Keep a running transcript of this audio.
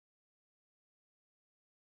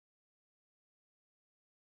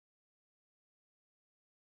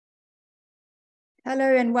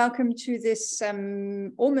Hello and welcome to this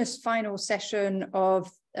almost final session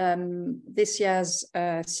of this year's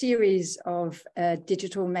series of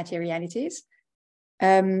digital materialities.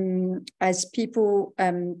 As people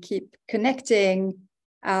keep connecting,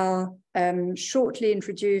 I'll shortly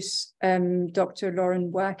introduce Dr.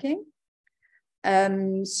 Lauren Working.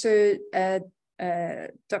 Dr.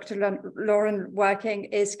 Lauren Working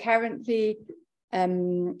is currently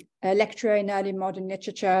a lecturer in early modern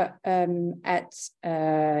literature at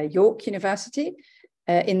York University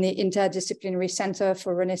in the Interdisciplinary Center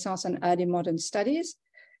for Renaissance and Early Modern Studies.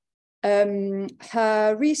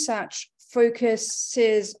 Her research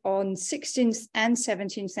focuses on 16th and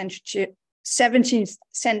 17th century, this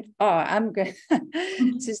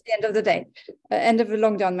is the end of the day, end of a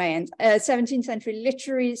long day on my end, 17th century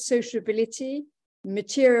literary sociability,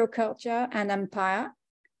 material culture, and empire.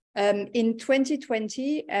 In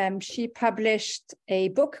 2020, she published a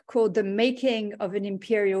book called The Making of an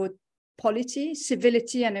Imperial Polity,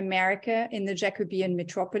 Civility and America in the Jacobean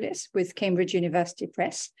Metropolis with Cambridge University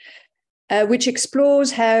Press, which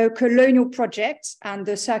explores how colonial projects and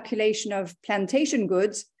the circulation of plantation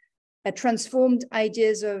goods transformed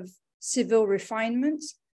ideas of civil refinement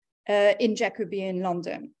in Jacobean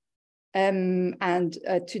London.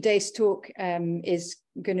 Today's talk is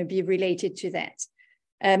going to be related to that.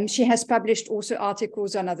 She has published also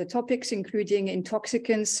articles on other topics, including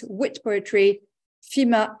intoxicants, wit poetry,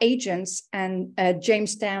 female agents, and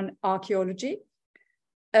Jamestown archaeology.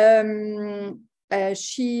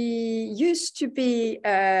 She used to be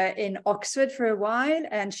in Oxford for a while,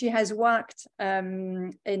 and she has worked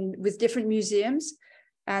with different museums,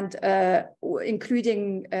 and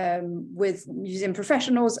including with museum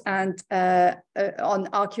professionals and on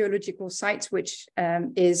archaeological sites, which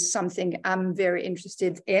is something I'm very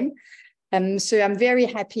interested in. So I'm very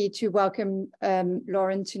happy to welcome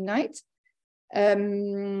Lauren tonight.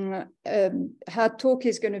 Her talk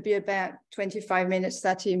is going to be about 25 minutes,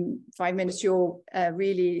 35 minutes. You'll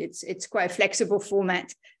really, it's quite a flexible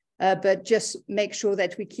format, but just make sure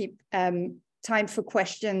that we keep time for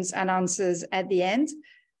questions and answers at the end.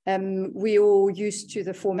 We're all used to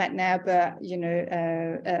the format now, but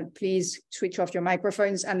please switch off your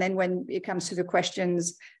microphones. And then when it comes to the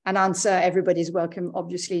questions and answer, everybody's welcome,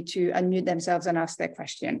 obviously, to unmute themselves and ask their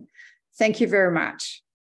question. Thank you very much.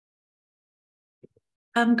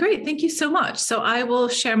 Great, thank you so much. So I will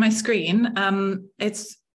share my screen.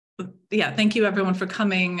 Thank you everyone for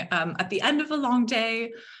coming at the end of a long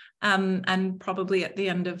day and probably at the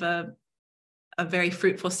end of a very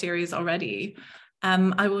fruitful series already.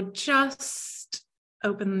 I will just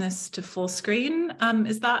open this to full screen.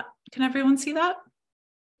 Can everyone see that?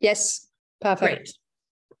 Yes, perfect.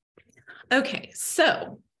 Great. Okay,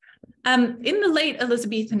 so in the late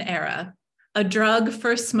Elizabethan era, a drug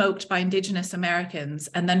first smoked by Indigenous Americans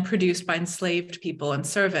and then produced by enslaved people and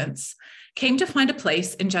servants came to find a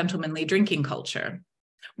place in gentlemanly drinking culture.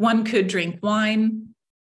 One could drink wine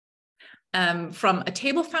from a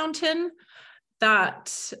table fountain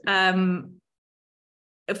that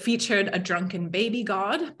featured a drunken baby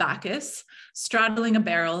god, Bacchus, straddling a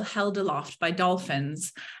barrel held aloft by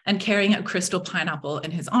dolphins and carrying a crystal pineapple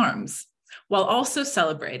in his arms, while also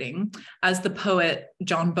celebrating, as the poet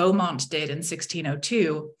John Beaumont did in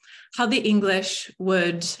 1602, how the English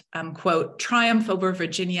would, quote, triumph over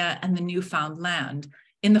Virginia and the newfound land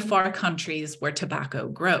in the far countries where tobacco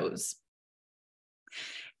grows.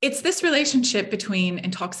 It's this relationship between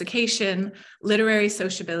intoxication, literary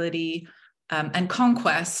sociability, and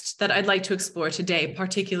conquest that I'd like to explore today,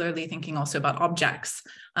 particularly thinking also about objects,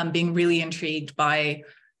 being really intrigued by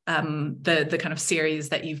the kind of series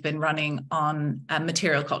that you've been running on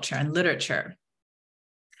material culture and literature.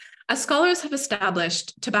 As scholars have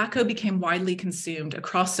established, tobacco became widely consumed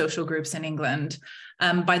across social groups in England.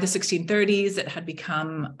 By the 1630s, it had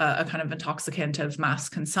become a kind of intoxicant of mass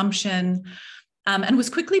consumption, and was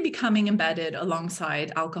quickly becoming embedded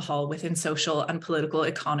alongside alcohol within social and political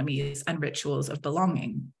economies and rituals of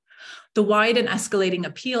belonging. The wide and escalating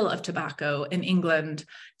appeal of tobacco in England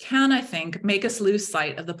can, I think, make us lose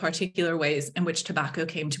sight of the particular ways in which tobacco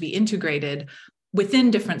came to be integrated within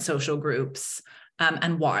different social groups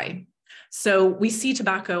and why. So we see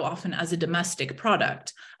tobacco often as a domestic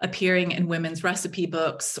product, appearing in women's recipe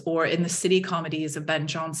books or in the city comedies of Ben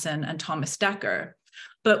Jonson and Thomas Dekker.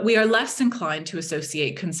 But we are less inclined to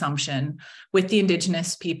associate consumption with the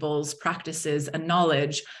Indigenous peoples' practices and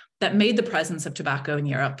knowledge that made the presence of tobacco in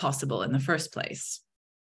Europe possible in the first place.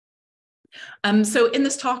 So in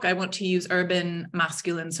this talk, I want to use urban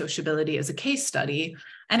masculine sociability as a case study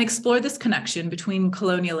and explore this connection between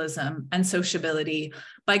colonialism and sociability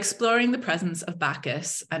by exploring the presence of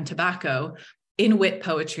Bacchus and tobacco in wit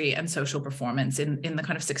poetry and social performance in the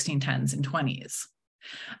kind of 1610s and 20s.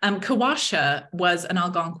 Kiwasha was an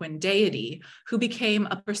Algonquian deity who became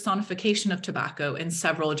a personification of tobacco in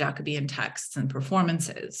several Jacobean texts and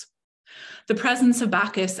performances. The presence of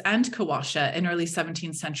Bacchus and Kiwasha in early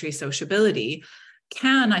 17th century sociability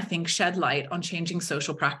can, I think, shed light on changing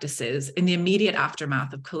social practices in the immediate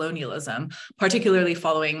aftermath of colonialism, particularly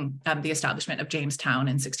following the establishment of Jamestown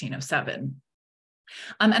in 1607.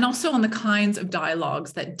 And also on the kinds of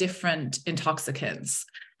dialogues that different intoxicants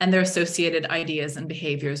and their associated ideas and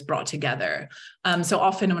behaviors brought together. So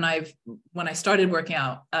often when I started working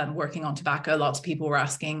on tobacco, lots of people were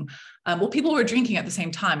asking, well, people were drinking at the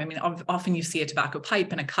same time. I mean, often you see a tobacco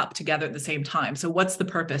pipe and a cup together at the same time. So what's the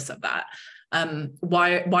purpose of that?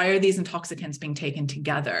 Why are these intoxicants being taken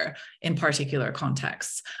together in particular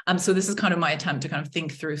contexts? So this is kind of my attempt to kind of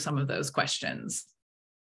think through some of those questions.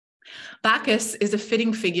 Bacchus is a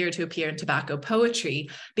fitting figure to appear in tobacco poetry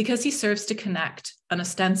because he serves to connect an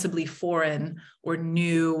ostensibly foreign or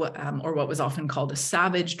new, or what was often called a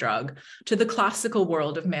savage drug, to the classical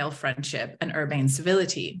world of male friendship and urbane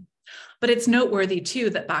civility. But it's noteworthy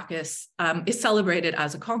too that Bacchus is celebrated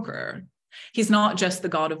as a conqueror. He's not just the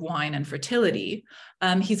god of wine and fertility.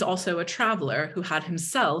 He's also a traveler who had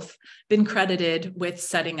himself been credited with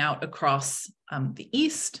setting out across the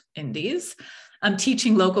East Indies,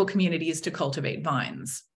 teaching local communities to cultivate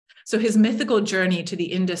vines. So his mythical journey to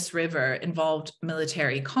the Indus River involved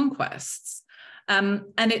military conquests. And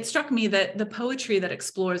it struck me that the poetry that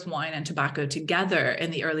explores wine and tobacco together in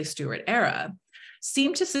the early Stuart era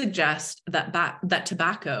seemed to suggest that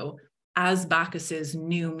tobacco, as Bacchus's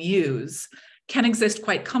new muse, can exist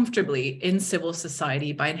quite comfortably in civil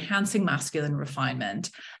society by enhancing masculine refinement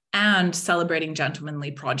and celebrating gentlemanly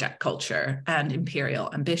project culture and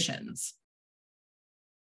imperial ambitions.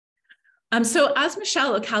 So as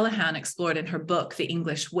Michelle O'Callaghan explored in her book, The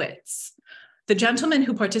English Wits, the gentlemen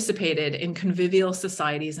who participated in convivial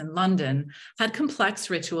societies in London had complex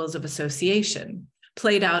rituals of association,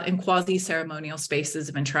 played out in quasi-ceremonial spaces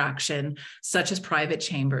of interaction, such as private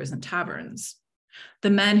chambers and taverns. The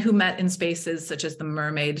men who met in spaces such as the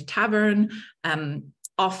Mermaid Tavern,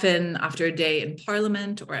 often after a day in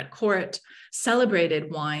Parliament or at court, celebrated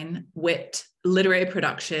wine, wit, literary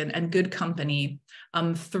production, and good company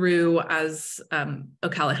through, as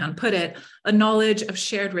O'Callaghan put it, a knowledge of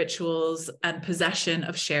shared rituals and possession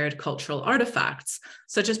of shared cultural artifacts,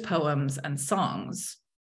 such as poems and songs.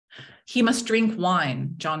 He must drink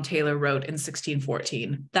wine, John Taylor wrote in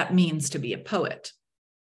 1614. That means to be a poet.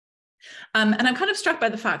 And I'm kind of struck by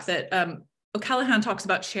the fact that O'Callaghan talks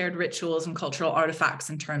about shared rituals and cultural artifacts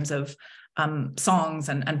in terms of songs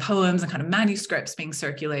and poems and kind of manuscripts being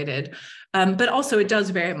circulated. But also it does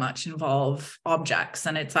very much involve objects,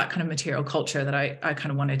 and it's that kind of material culture that I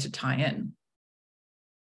kind of wanted to tie in.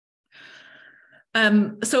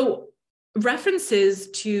 So references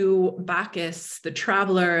to Bacchus, the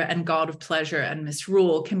traveler and god of pleasure and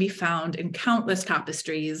misrule, can be found in countless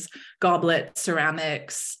tapestries, goblets,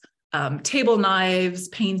 ceramics, table knives,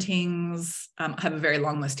 paintings. I have a very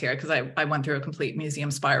long list here because I went through a complete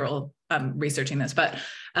museum spiral researching this, but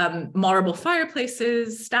marble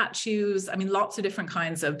fireplaces, statues, I mean, lots of different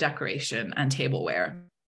kinds of decoration and tableware.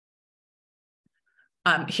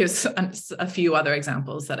 Here's a few other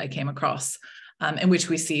examples that I came across in which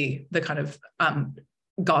we see the kind of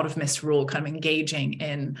god of misrule kind of engaging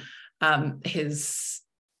in his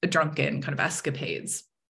drunken kind of escapades.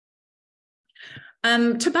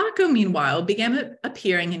 Tobacco, meanwhile, began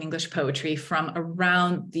appearing in English poetry from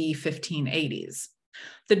around the 1580s.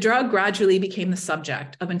 The drug gradually became the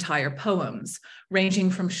subject of entire poems, ranging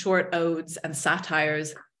from short odes and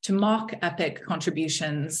satires to mock epic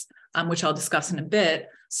contributions, which I'll discuss in a bit,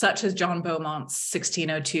 such as John Beaumont's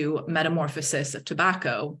 1602 Metamorphosis of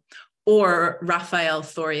Tobacco, or Raphael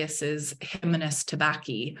Thorius's Hymnus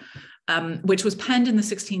Tabacci, which was penned in the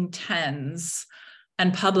 1610s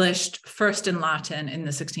and published first in Latin in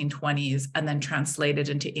the 1620s and then translated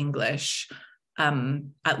into English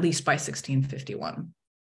at least by 1651.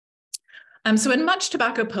 So in much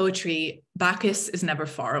tobacco poetry, Bacchus is never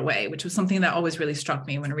far away, which was something that always really struck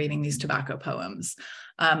me when reading these tobacco poems.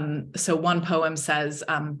 So one poem says,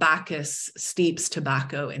 Bacchus steeps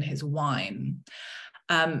tobacco in his wine.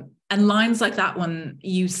 And lines like that one,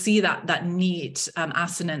 you see that neat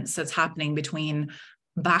assonance that's happening between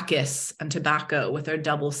Bacchus and tobacco with their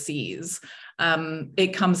double C's.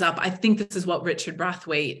 It comes up, I think this is what Richard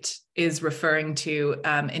Brathwaite is referring to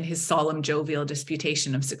in his solemn jovial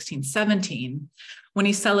disputation of 1617, when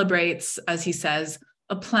he celebrates, as he says,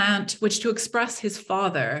 a plant which to express his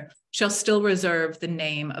father shall still reserve the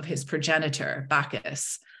name of his progenitor,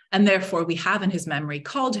 Bacchus, and therefore we have in his memory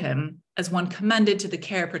called him as one commended to the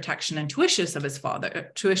care, protection, and tuition of his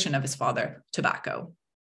father, Tobacco.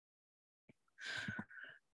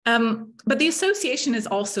 But the association is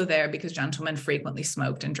also there because gentlemen frequently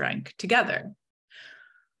smoked and drank together.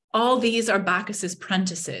 All these are Bacchus's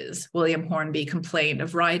prentices, William Hornby complained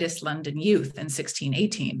of riotous London youth in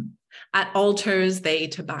 1618. At altars they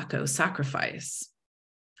tobacco sacrifice.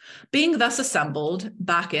 Being thus assembled,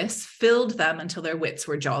 Bacchus filled them until their wits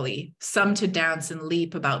were jolly. Some to dance and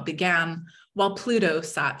leap about began, while Pluto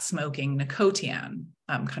sat smoking Nicotian.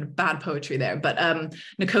 Kind of bad poetry there, but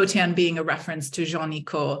Nicotian being a reference to Jean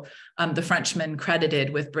Nicot, the Frenchman credited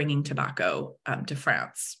with bringing tobacco to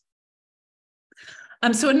France.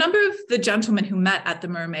 So a number of the gentlemen who met at the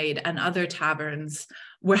Mermaid and other taverns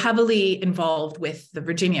were heavily involved with the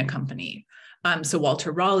Virginia Company. So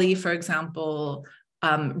Walter Raleigh, for example,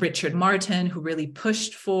 Richard Martin, who really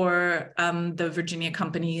pushed for the Virginia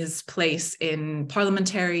Company's place in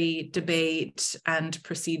parliamentary debate and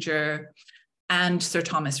procedure, and Sir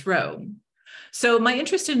Thomas Roe. So my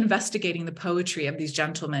interest in investigating the poetry of these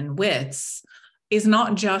gentlemen wits is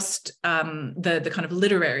not just the kind of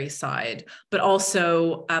literary side, but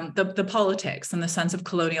also the politics and the sense of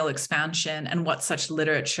colonial expansion and what such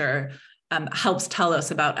literature helps tell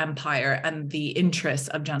us about empire and the interests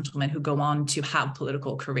of gentlemen who go on to have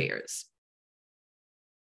political careers.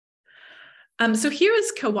 So here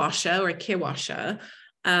is Kiwasha or Kiwasha,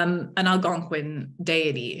 an Algonquin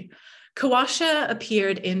deity. Kiwasha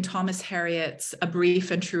appeared in Thomas Harriot's A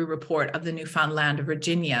Brief and True Report of the Newfound Land of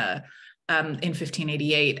Virginia in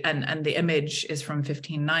 1588, and the image is from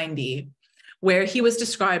 1590, where he was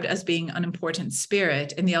described as being an important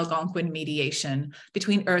spirit in the Algonquin mediation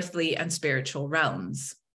between earthly and spiritual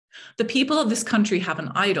realms. The people of this country have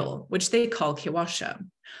an idol, which they call Kiwasha.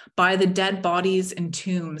 By the dead bodies in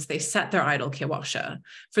tombs, they set their idol Kiwasha,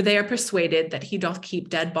 for they are persuaded that he doth keep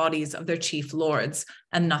dead bodies of their chief lords,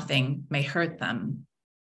 and nothing may hurt them.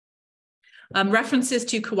 References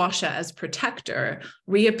to Kiwasha as protector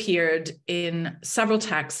reappeared in several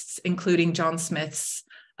texts, including John Smith's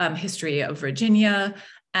History of Virginia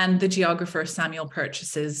and the geographer Samuel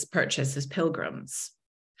Purchas's Pilgrims.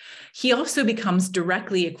 He also becomes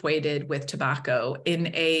directly equated with tobacco in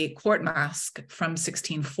a court masque from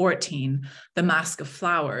 1614, the Masque of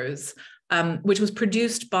Flowers, which was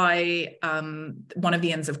produced by one of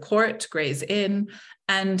the Inns of Court, Gray's Inn,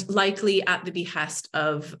 and likely at the behest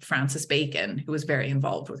of Francis Bacon, who was very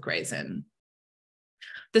involved with Gray's Inn.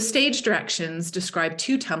 The stage directions describe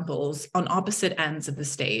two temples on opposite ends of the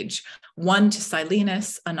stage, one to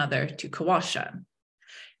Silenus, another to Kiwasha.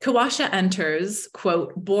 Kiwasha enters,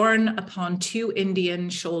 quote, borne upon two Indian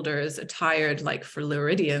shoulders attired like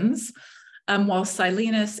Floridians, while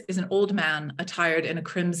Silenus is an old man attired in a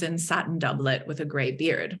crimson satin doublet with a gray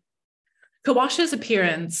beard. Kiwasha's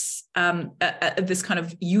appearance, this kind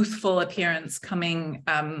of youthful appearance coming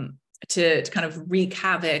to kind of wreak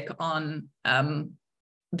havoc on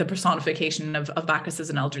the personification of Bacchus as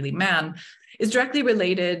an elderly man, is directly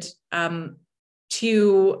related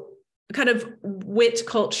to kind of wit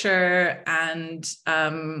culture and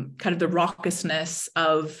kind of the raucousness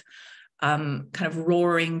of kind of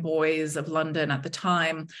roaring boys of London at the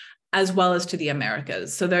time, as well as to the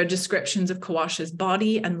Americas. So there are descriptions of Kiwasha's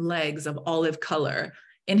body and legs of olive color,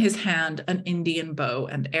 in his hand an Indian bow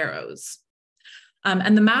and arrows.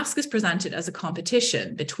 And the masque is presented as a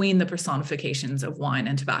competition between the personifications of wine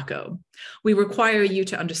and tobacco. We require you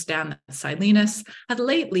to understand that Silenus had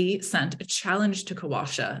lately sent a challenge to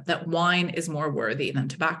Kiwasha that wine is more worthy than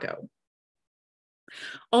tobacco.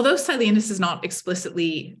 Although Silenus is not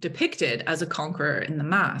explicitly depicted as a conqueror in the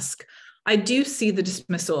masque, I do see the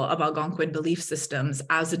dismissal of Algonquin belief systems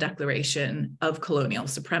as a declaration of colonial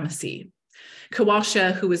supremacy.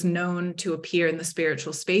 Kiwasha, who is known to appear in the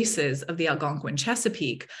spiritual spaces of the Algonquin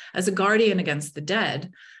Chesapeake as a guardian against the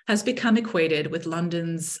dead, has become equated with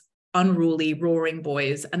London's unruly roaring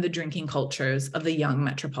boys and the drinking cultures of the young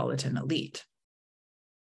metropolitan elite.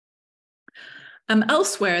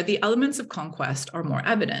 Elsewhere, the elements of conquest are more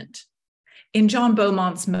evident. In John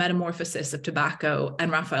Beaumont's Metamorphosis of Tobacco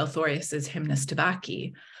and Raphael Thorius's Hymnus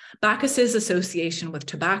Tobacci, Bacchus's association with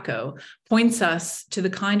tobacco points us to the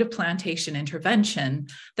kind of plantation intervention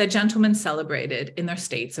that gentlemen celebrated in their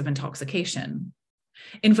states of intoxication.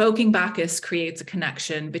 Invoking Bacchus creates a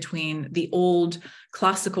connection between the old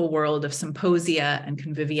classical world of symposia and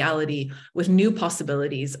conviviality with new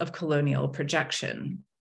possibilities of colonial projection.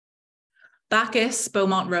 Bacchus,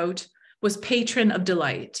 Beaumont wrote, was patron of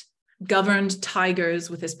delight, governed tigers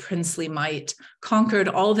with his princely might, conquered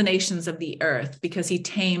all the nations of the earth because he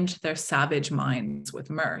tamed their savage minds with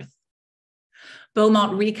mirth.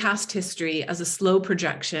 Beaumont recast history as a slow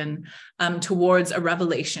projection towards a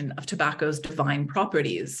revelation of tobacco's divine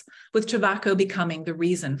properties, with tobacco becoming the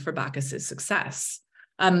reason for Bacchus's success.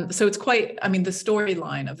 So it's quite, I mean, the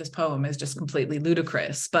storyline of this poem is just completely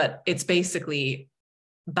ludicrous, but it's basically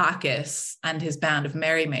Bacchus and his band of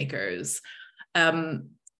merrymakers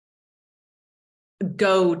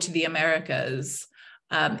go to the Americas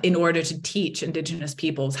in order to teach indigenous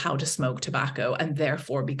peoples how to smoke tobacco and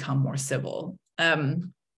therefore become more civil.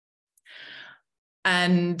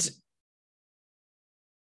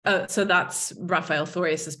 So that's Raphael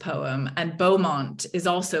Thorius's poem, and Beaumont is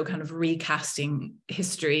also kind of recasting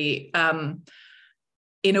history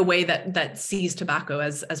in a way that sees tobacco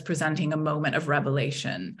as presenting a moment of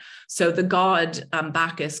revelation. So the god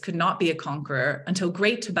Bacchus could not be a conqueror until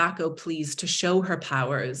great tobacco pleased to show her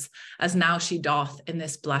powers, as now she doth in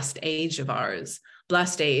this blessed age of ours,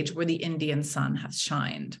 blessed age where the Indian sun hath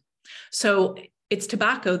shined. So it's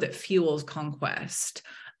tobacco that fuels conquest.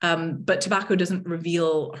 But tobacco doesn't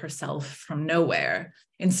reveal herself from nowhere.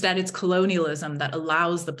 Instead, it's colonialism that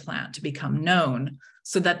allows the plant to become known,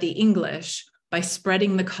 so that the English, by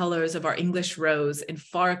spreading the colors of our English rose in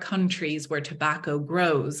far countries where tobacco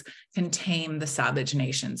grows, can tame the savage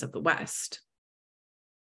nations of the West.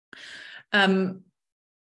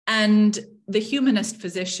 And the humanist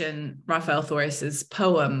physician, Raphael Thorius's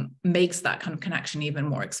poem, makes that kind of connection even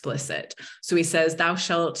more explicit. So he says, "Thou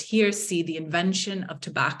shalt here see the invention of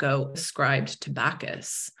tobacco ascribed to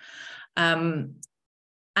Bacchus." And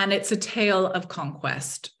it's a tale of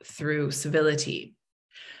conquest through civility.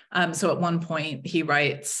 So at one point he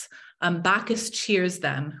writes, "Bacchus cheers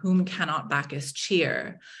them whom cannot Bacchus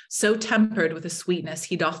cheer. So tempered with a sweetness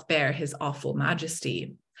he doth bear his awful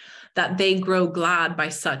majesty, that they grow glad by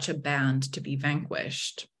such a band to be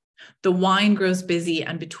vanquished. The wine grows busy,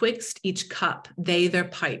 and betwixt each cup they their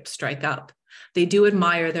pipe strike up. They do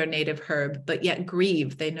admire their native herb, but yet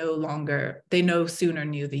grieve they no sooner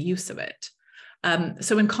knew the use of it."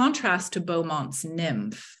 So in contrast to Beaumont's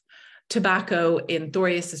nymph, tobacco in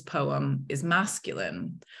Thorius's poem is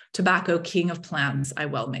masculine. Tobacco, king of plants, I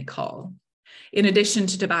well may call. In addition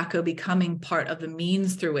to tobacco becoming part of the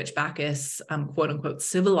means through which Bacchus, quote unquote,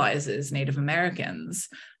 civilizes Native Americans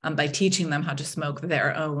by teaching them how to smoke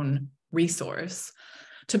their own resource,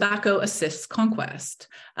 tobacco assists conquest.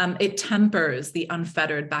 It tempers the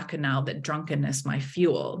unfettered bacchanal that drunkenness might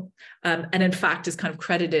fuel, and in fact is kind of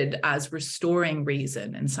credited as restoring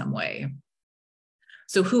reason in some way.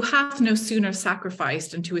 So who hath no sooner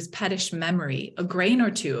sacrificed unto his pettish memory a grain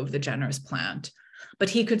or two of the generous plant, but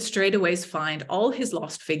he could straightways find all his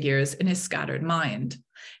lost figures in his scattered mind,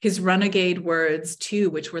 his renegade words too,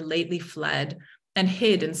 which were lately fled and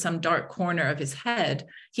hid in some dark corner of his head,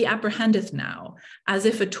 he apprehendeth now, as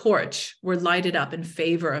if a torch were lighted up in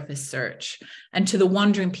favor of his search, and to the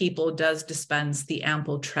wondering people does dispense the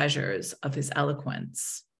ample treasures of his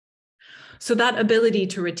eloquence. So that ability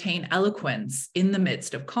to retain eloquence in the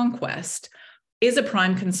midst of conquest is a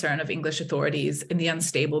prime concern of English authorities in the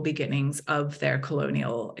unstable beginnings of their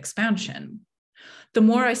colonial expansion. The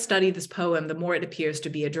more I study this poem, the more it appears to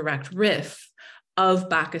be a direct riff of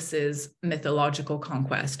Bacchus's mythological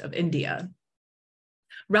conquest of India.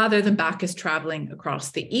 Rather than Bacchus traveling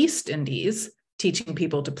across the East Indies, teaching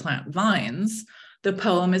people to plant vines, the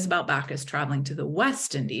poem is about Bacchus traveling to the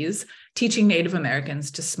West Indies, teaching Native Americans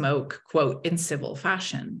to smoke, quote, in civil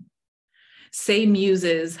fashion. "Say,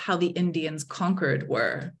 muses, how the Indians conquered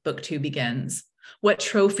were," Book 2 begins. "What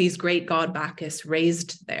trophies great god Bacchus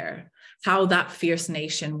raised there, how that fierce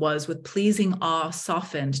nation was with pleasing awe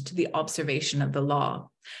softened to the observation of the law,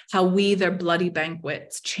 how we their bloody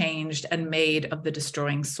banquets changed and made of the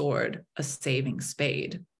destroying sword a saving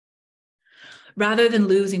spade." Rather than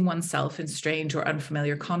losing oneself in strange or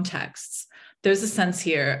unfamiliar contexts, there's a sense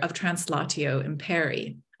here of translatio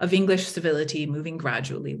imperi, of English civility moving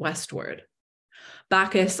gradually westward.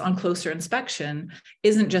 Bacchus, on closer inspection,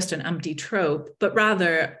 isn't just an empty trope, but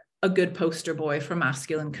rather a good poster boy for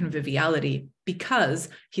masculine conviviality because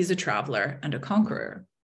he's a traveler and a conqueror.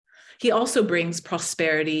 He also brings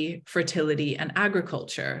prosperity, fertility, and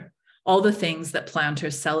agriculture, all the things that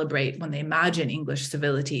planters celebrate when they imagine English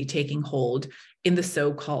civility taking hold in the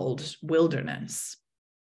so-called wilderness.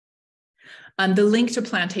 And the link to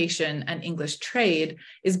plantation and English trade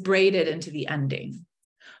is braided into the ending.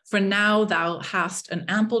 "For now thou hast an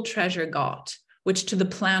ample treasure got, which to the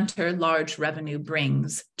planter large revenue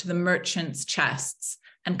brings, to the merchant's chests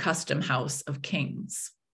and custom house of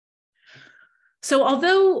kings." So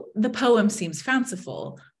although the poem seems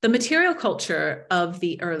fanciful, the material culture of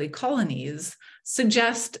the early colonies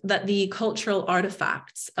suggest that the cultural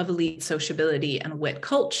artifacts of elite sociability and wit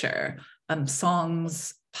culture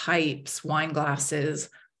songs, pipes, wine glasses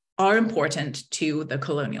are important to the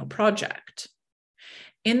colonial project.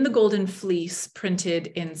 In the Golden Fleece, printed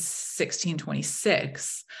in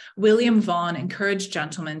 1626, William Vaughan encouraged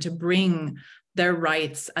gentlemen to bring their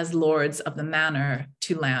rights as lords of the manor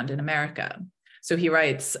to land in America. So he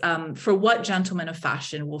writes, for what gentlemen of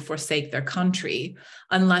fashion will forsake their country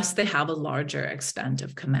unless they have a larger extent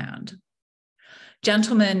of command?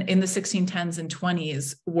 Gentlemen in the 1610s and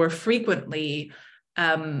 20s were frequently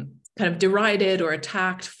kind of derided or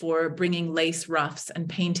attacked for bringing lace ruffs and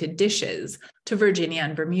painted dishes to Virginia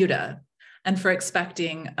and Bermuda, and for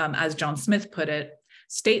expecting, as John Smith put it,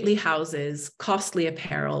 stately houses, costly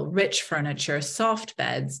apparel, rich furniture, soft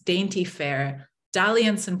beds, dainty fare,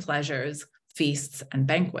 dalliance and pleasures, feasts and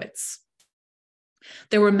banquets.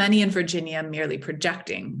 There were many in Virginia merely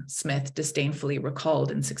projecting, Smith disdainfully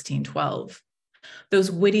recalled in 1612.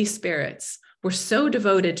 Those witty spirits were so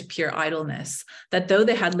devoted to pure idleness that though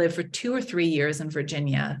they had lived for 2 or 3 years in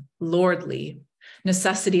Virginia, lordly,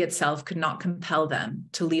 necessity itself could not compel them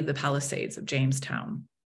to leave the palisades of Jamestown.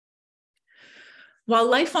 While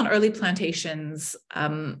life on early plantations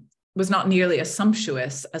was not nearly as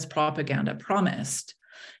sumptuous as propaganda promised,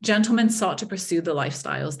 gentlemen sought to pursue the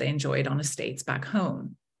lifestyles they enjoyed on estates back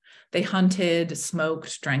home. They hunted,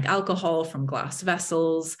 smoked, drank alcohol from glass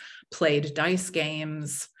vessels, played dice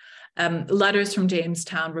games. Letters from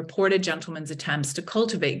Jamestown reported gentlemen's attempts to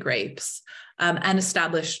cultivate grapes and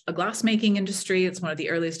establish a glassmaking industry. It's one of the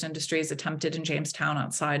earliest industries attempted in Jamestown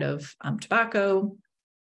outside of tobacco,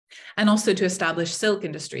 and also to establish silk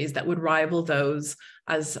industries that would rival those,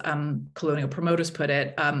 as colonial promoters put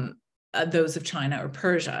it, those of China or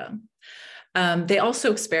Persia. They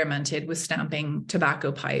also experimented with stamping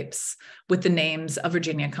tobacco pipes with the names of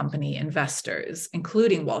Virginia Company investors,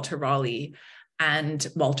 including Walter Raleigh and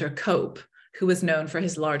Walter Cope, who was known for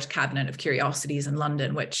his large cabinet of curiosities in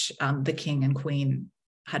London, which the king and queen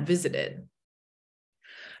had visited.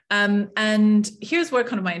 And here's where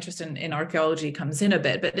kind of my interest in archaeology comes in a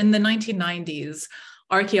bit. But in the 1990s,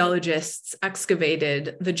 archaeologists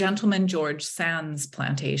excavated the gentleman George Sand's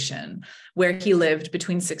plantation, where he lived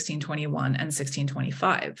between 1621 and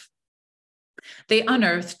 1625. They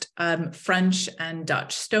unearthed French and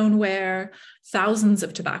Dutch stoneware, thousands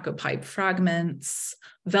of tobacco pipe fragments,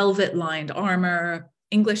 velvet-lined armor,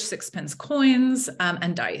 English sixpence coins,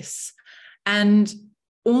 and dice. And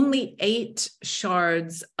only 8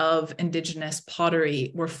 shards of indigenous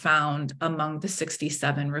pottery were found among the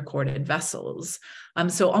 67 recorded vessels.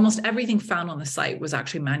 So almost everything found on the site was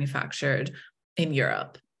actually manufactured in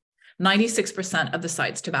Europe. 96% of the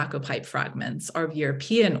site's tobacco pipe fragments are of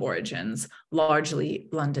European origins, largely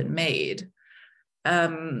London made.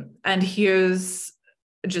 And here's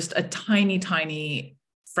just a tiny, tiny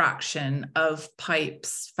fraction of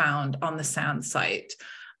pipes found on the Sand site,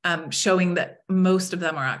 showing that most of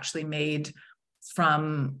them are actually made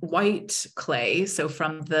from white clay, so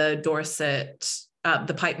from the Dorset,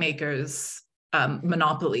 the pipe makers'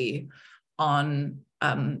 monopoly on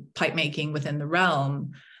pipe making within the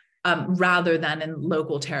realm, rather than in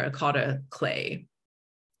local terracotta clay.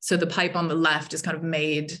 So the pipe on the left is kind of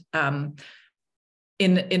made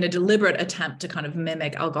in a deliberate attempt to kind of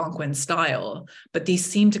mimic Algonquian style, but these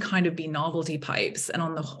seem to kind of be novelty pipes. And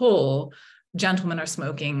on the whole, gentlemen are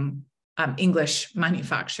smoking English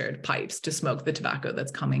manufactured pipes to smoke the tobacco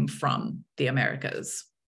that's coming from the Americas.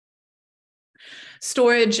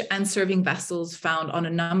 Storage and serving vessels found on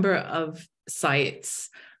a number of sites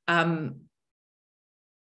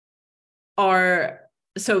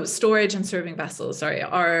storage and serving vessels,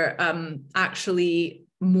 are actually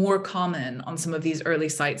more common on some of these early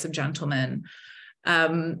sites of gentlemen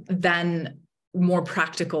than more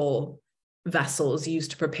practical vessels used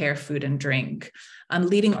to prepare food and drink,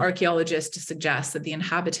 leading archaeologists to suggest that the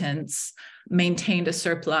inhabitants maintained a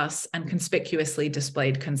surplus and conspicuously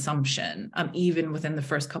displayed consumption, even within the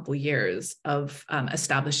first couple years of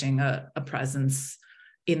establishing a presence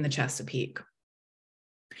in the Chesapeake.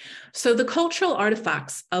 So the cultural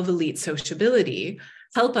artifacts of elite sociability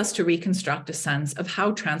help us to reconstruct a sense of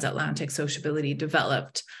how transatlantic sociability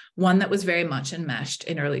developed, one that was very much enmeshed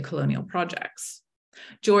in early colonial projects.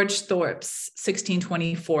 George Thorpe's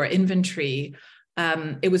 1624 inventory,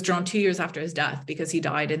 it was drawn 2 years after his death because he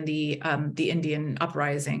died in the Indian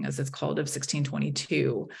uprising, as it's called, of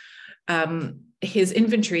 1622. His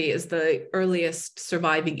inventory is the earliest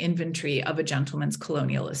surviving inventory of a gentleman's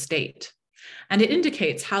colonial estate. And it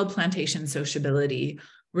indicates how plantation sociability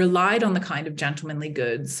relied on the kind of gentlemanly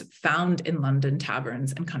goods found in London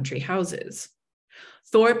taverns and country houses.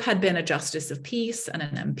 Thorpe had been a justice of peace and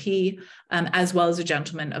an MP, as well as a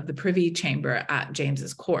gentleman of the Privy Chamber at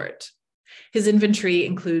James's court. His inventory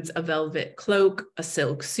includes a velvet cloak, a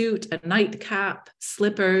silk suit, a nightcap,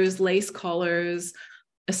 slippers, lace collars,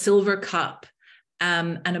 a silver cup,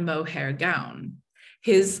 and a mohair gown.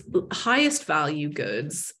 His highest value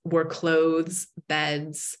goods were clothes,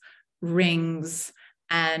 beds, rings,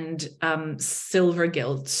 and silver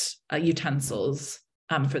gilt utensils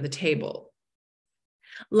for the table.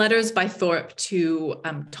 Letters by Thorpe to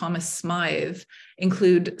Thomas Smythe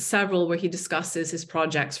include several where he discusses his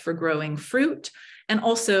projects for growing fruit and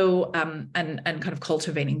also and kind of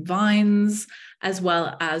cultivating vines, as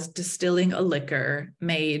well as distilling a liquor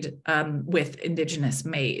made with indigenous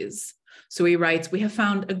maize. So he writes, "We have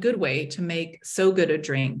found a good way to make so good a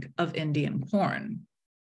drink of Indian corn."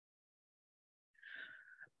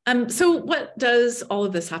 So what does all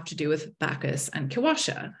of this have to do with Bacchus and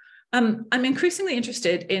Kiwasha? I'm increasingly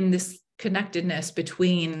interested in this connectedness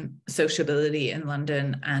between sociability in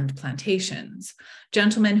London and plantations.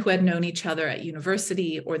 Gentlemen who had known each other at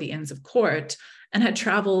university or the Inns of Court and had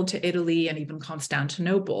traveled to Italy and even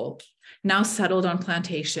Constantinople now settled on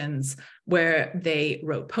plantations where they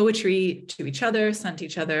wrote poetry to each other, sent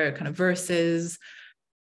each other kind of verses,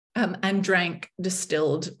 and drank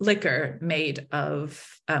distilled liquor made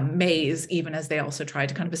of maize, even as they also tried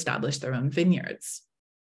to kind of establish their own vineyards.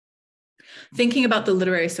 Thinking about the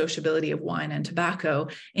literary sociability of wine and tobacco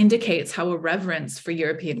indicates how a reverence for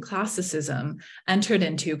European classicism entered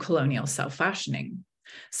into colonial self-fashioning.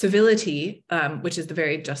 Civility, which is the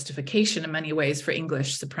very justification in many ways for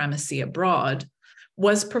English supremacy abroad,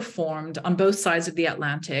 was performed on both sides of the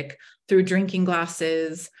Atlantic through drinking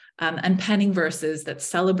glasses and penning verses that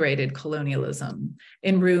celebrated colonialism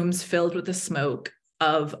in rooms filled with the smoke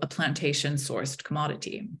of a plantation-sourced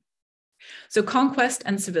commodity. So conquest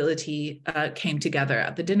and civility came together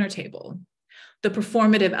at the dinner table. The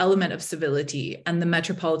performative element of civility and the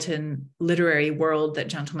metropolitan literary world that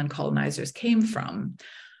gentlemen colonizers came from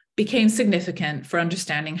became significant for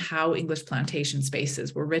understanding how English plantation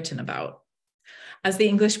spaces were written about. As the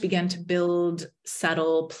English began to build,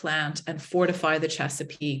 settle, plant, and fortify the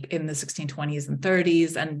Chesapeake in the 1620s and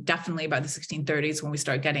 30s, and definitely by the 1630s when we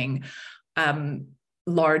start getting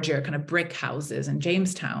larger kind of brick houses in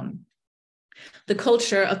Jamestown, the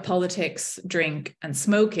culture of politics, drink, and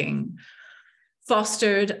smoking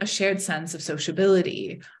fostered a shared sense of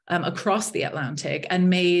sociability across the Atlantic and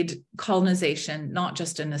made colonization not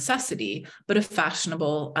just a necessity, but a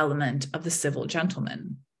fashionable element of the civil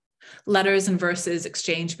gentleman. Letters and verses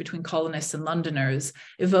exchanged between colonists and Londoners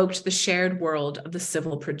evoked the shared world of the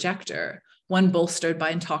civil projector, one bolstered by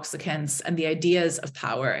intoxicants and the ideas of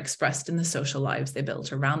power expressed in the social lives they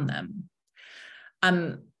built around them.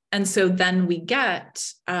 And so then we get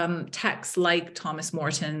texts like Thomas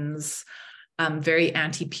Morton's very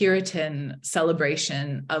anti-Puritan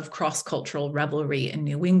celebration of cross-cultural revelry in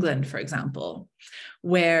New England, for example,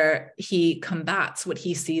 where he combats what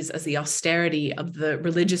he sees as the austerity of the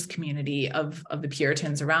religious community of the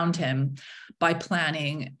Puritans around him by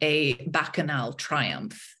planning a bacchanal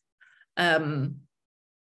triumph.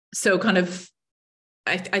 So kind of,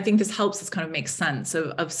 I think this helps us kind of make sense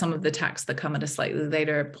of some of the texts that come at a slightly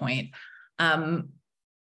later point.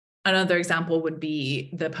 Another example would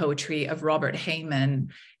be the poetry of Robert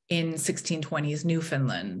Hayman in 1620s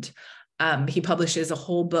Newfoundland. He publishes a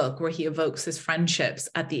whole book where he evokes his friendships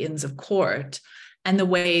at the Inns of Court and the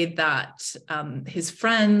way that his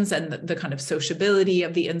friends and the kind of sociability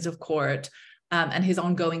of the Inns of Court and his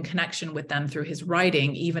ongoing connection with them through his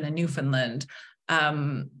writing, even in Newfoundland,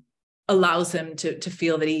 allows him to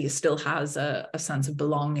feel that he still has a sense of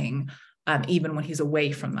belonging, even when he's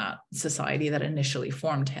away from that society that initially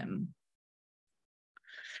formed him.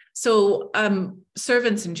 So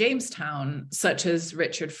servants in Jamestown, such as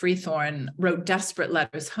Richard Freethorn, wrote desperate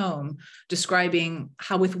letters home describing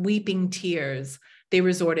how with weeping tears they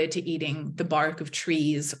resorted to eating the bark of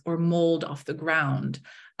trees or mold off the ground.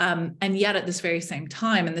 And yet at this very same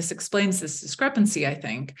time, and this explains this discrepancy, I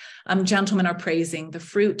think, gentlemen are praising the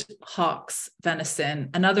fruit, hawks, venison,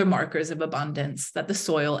 and other markers of abundance that the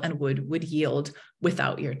soil and wood would yield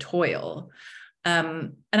without your toil.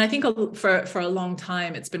 And I think for a long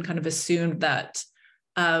time, it's been kind of assumed that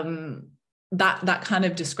that kind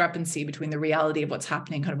of discrepancy between the reality of what's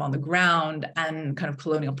happening kind of on the ground and kind of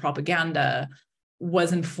colonial propaganda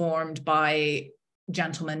was informed by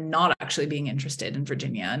gentlemen not actually being interested in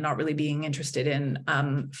Virginia and not really being interested in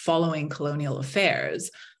following colonial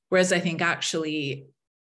affairs. Whereas I think actually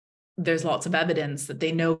there's lots of evidence that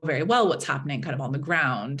they know very well what's happening kind of on the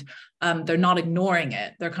ground. They're not ignoring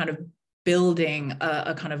it. They're kind of building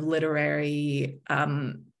a kind of literary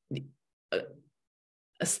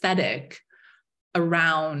aesthetic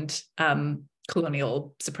around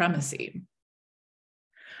colonial supremacy.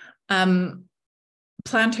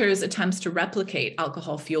 Planters' attempts to replicate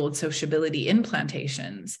alcohol-fueled sociability in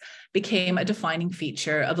plantations became a defining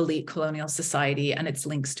feature of elite colonial society and its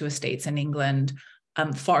links to estates in England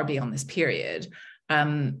far beyond this period,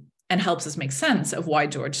 and helps us make sense of why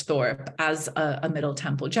George Thorpe, as a Middle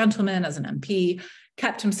Temple gentleman, as an MP,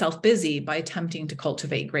 kept himself busy by attempting to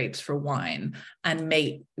cultivate grapes for wine and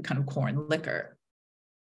make kind of corn liquor.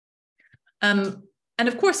 And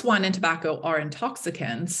of course, wine and tobacco are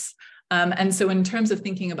intoxicants. And so in terms of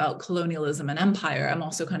thinking about colonialism and empire, I'm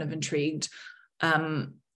also kind of intrigued.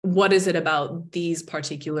 What is it about these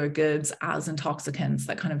particular goods as intoxicants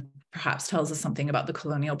that kind of perhaps tells us something about the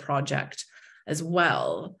colonial project as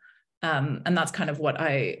well? And that's kind of what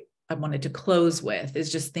I wanted to close with,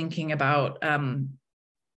 is just thinking about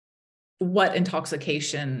what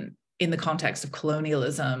intoxication in the context of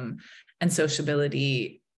colonialism and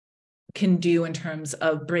sociability can do in terms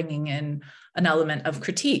of bringing in an element of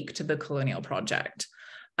critique to the colonial project,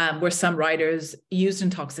 where some writers used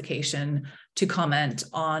intoxication to comment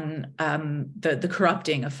on the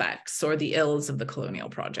corrupting effects or the ills of the colonial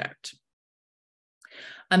project.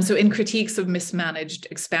 So in critiques of mismanaged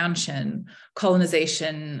expansion,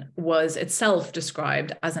 colonization was itself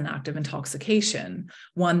described as an act of intoxication,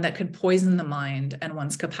 one that could poison the mind and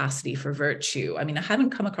one's capacity for virtue. I mean, I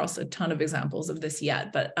haven't come across a ton of examples of this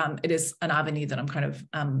yet, but it is an avenue that I'm kind of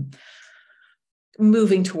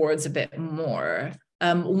moving towards a bit more.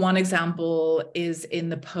 One example is in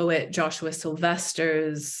the poet Joshua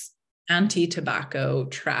Sylvester's anti-tobacco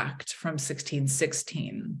tract from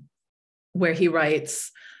 1616, where he writes,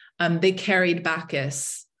 they carried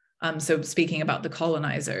Bacchus, so speaking about the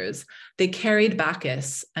colonizers, they carried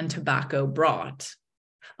Bacchus and tobacco brought.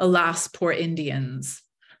 Alas, poor Indians,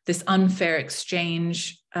 this unfair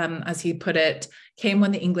exchange, as he put it, came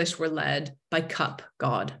when the English were led by cup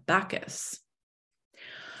god Bacchus.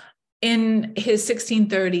 In his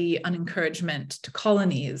 1630 An Encouragement to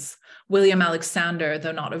Colonies, William Alexander,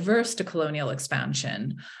 though not averse to colonial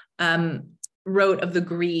expansion, wrote of the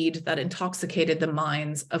greed that intoxicated the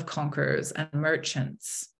minds of conquerors and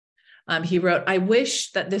merchants. He wrote, I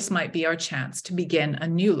wish that this might be our chance to begin a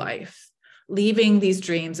new life, leaving these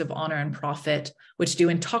dreams of honor and profit, which do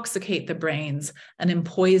intoxicate the brains and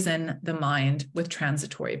empoison the mind with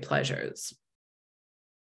transitory pleasures.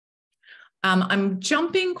 I'm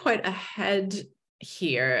jumping quite ahead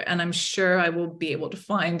here, and I'm sure I will be able to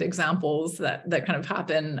find examples that kind of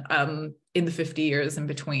happen in the 50 years in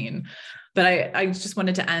between. But I just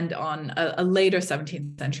wanted to end on a later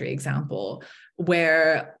 17th century example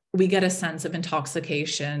where we get a sense of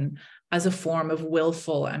intoxication as a form of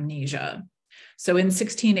willful amnesia. So in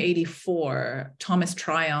 1684, Thomas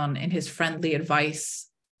Tryon, in his friendly advice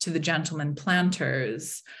to the gentlemen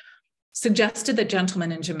planters, suggested that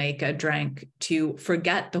gentlemen in Jamaica drank to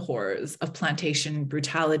forget the horrors of plantation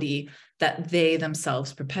brutality that they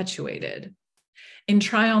themselves perpetuated. In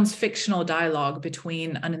Tryon's fictional dialogue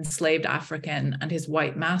between an enslaved African and his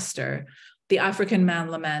white master, the African man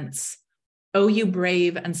laments, "O you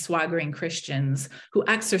brave and swaggering Christians who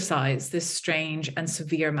exercise this strange and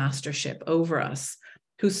severe mastership over us,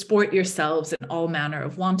 who sport yourselves in all manner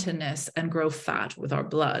of wantonness and grow fat with our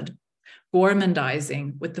blood,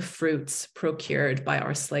 gormandizing with the fruits procured by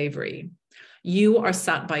our slavery. You are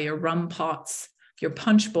sat by your rum pots, your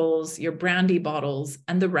punch bowls, your brandy bottles,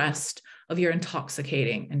 and the rest of your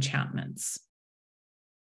intoxicating enchantments."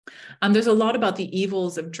 There's a lot about the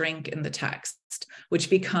evils of drink in the text, which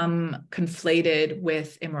become conflated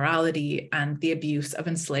with immorality and the abuse of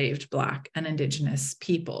enslaved Black and Indigenous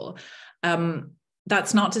people.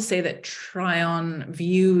 That's not to say that Tryon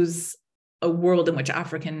views a world in which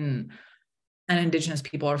African and Indigenous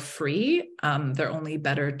people are free. They're only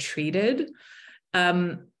better treated.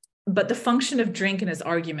 But the function of drink in his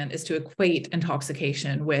argument is to equate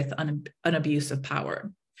intoxication with an abuse of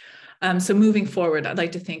power. So moving forward, I'd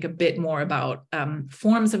like to think a bit more about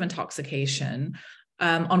forms of intoxication.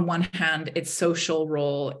 On one hand, its social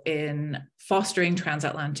role in fostering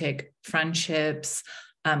transatlantic friendships,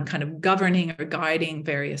 kind of governing or guiding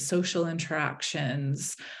various social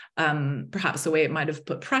interactions, perhaps the way it might have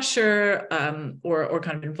put pressure or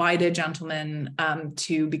kind of invited gentlemen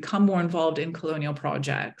to become more involved in colonial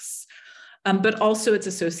projects, but also its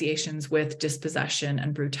associations with dispossession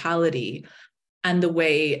and brutality, and the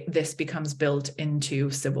way this becomes built into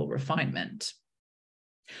civil refinement.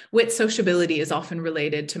 Wit sociability is often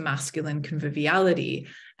related to masculine conviviality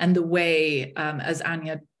and the way, as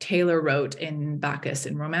Anya Taylor wrote in Bacchus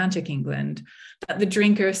in Romantic England, that the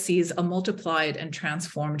drinker sees a multiplied and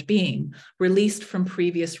transformed being, released from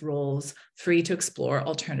previous roles, free to explore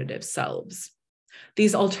alternative selves.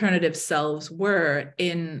 These alternative selves were,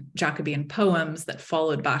 in Jacobean poems that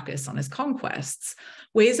followed Bacchus on his conquests,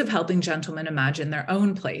 ways of helping gentlemen imagine their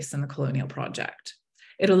own place in the colonial project.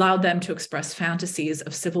 It allowed them to express fantasies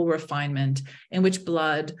of civil refinement in which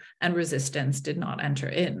blood and resistance did not enter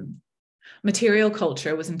in. Material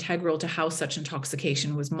culture was integral to how such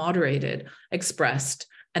intoxication was moderated, expressed,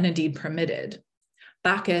 and indeed permitted.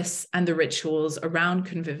 Bacchus and the rituals around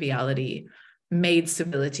conviviality made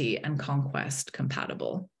civility and conquest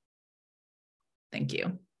compatible. Thank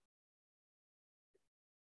you.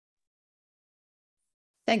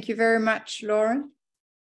 Thank you very much, Lauren.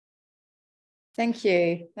 Thank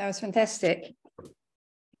you. That was fantastic.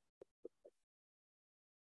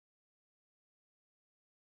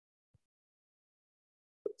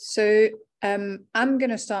 So I'm going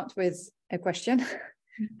to start with a question.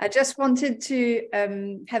 I just wanted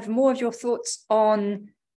to have more of your thoughts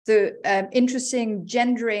on the interesting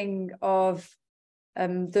gendering of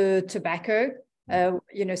the tobacco,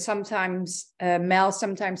 you know, sometimes male,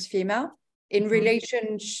 sometimes female, in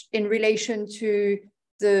relation to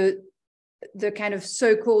the kind of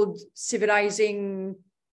so-called civilizing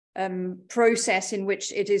process in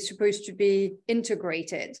which it is supposed to be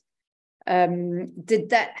integrated. Did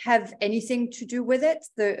that have anything to do with it?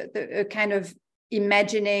 The kind of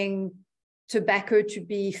imagining tobacco to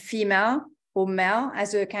be female or male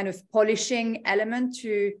as a kind of polishing element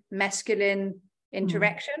to masculine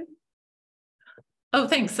interaction? Oh,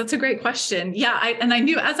 thanks. That's a great question. Yeah, I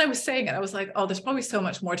knew as I was saying it, I was like, oh, there's probably so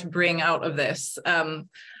much more to bring out of this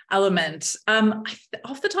element.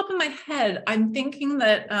 Off the top of my head, I'm thinking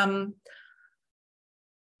that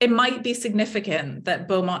it might be significant that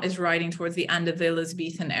Beaumont is writing towards the end of the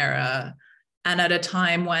Elizabethan era and at a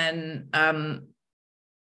time when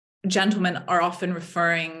gentlemen are often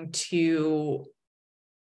referring to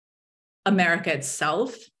America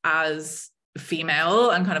itself as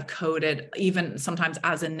female and kind of coded even sometimes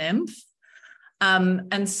as a nymph.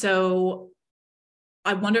 And so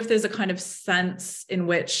I wonder if there's a kind of sense in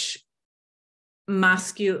which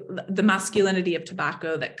the masculinity of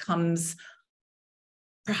tobacco that comes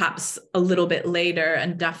perhaps a little bit later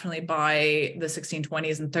and definitely by the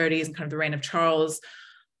 1620s and 30s and kind of the reign of Charles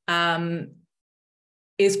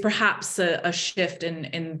is perhaps a shift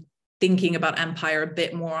in thinking about empire a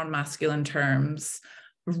bit more on masculine terms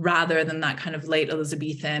rather than that kind of late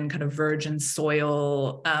Elizabethan kind of virgin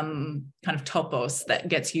soil kind of topos that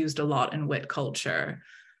gets used a lot in wit culture.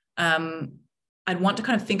 I'd want to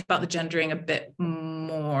kind of think about the gendering a bit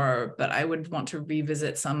more, but I would want to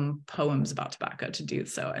revisit some poems about tobacco to do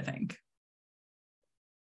so, I think.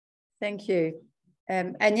 Thank you.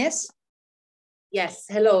 Agnes? Yes,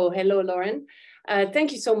 hello, Lauren.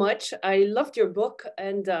 Thank you so much. I loved your book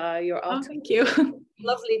and your art. Oh, thank you.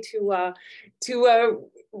 Lovely to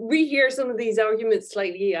rehear some of these arguments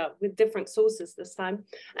slightly with different sources this time.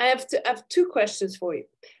 I have two questions for you.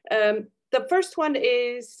 The first one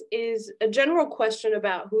is a general question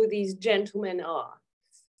about who these gentlemen are,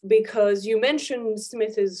 because you mentioned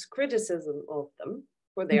Smith's criticism of them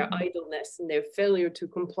for their idleness and their failure to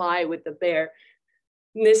comply with the bare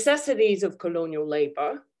necessities of colonial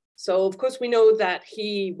labor. So of course we know that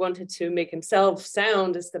he wanted to make himself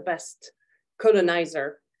sound as the best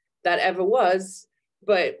colonizer that ever was,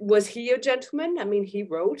 but was he a gentleman? I mean, he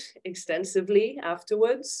wrote extensively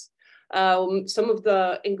afterwards. Some of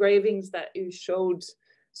the engravings that you showed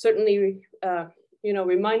certainly,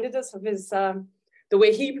 reminded us of his, the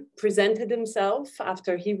way he presented himself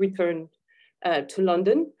after he returned to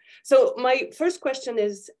London. So my first question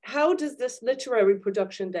is, how does this literary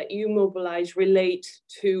production that you mobilize relate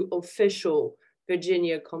to official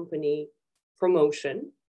Virginia Company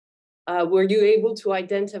promotion? Were you able to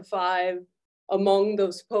identify among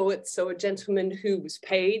those poets, so a gentleman who was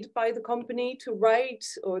paid by the company to write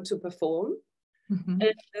or to perform?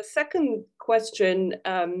 And the second question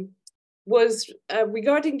was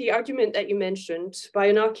regarding the argument that you mentioned by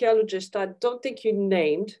an archaeologist I don't think you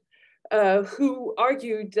named, who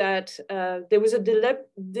argued that there was a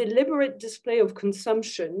deliberate display of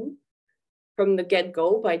consumption from the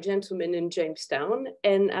get-go by gentlemen in Jamestown.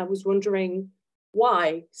 And I was wondering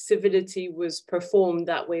why civility was performed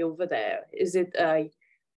that way over there. Is it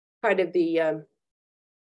part of the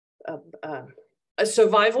a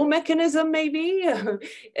survival mechanism, maybe?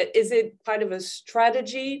 Is it part of a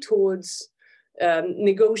strategy towards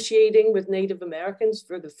negotiating with Native Americans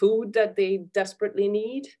for the food that they desperately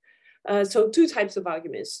need. So two types of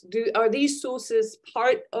arguments. Are these sources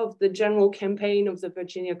part of the general campaign of the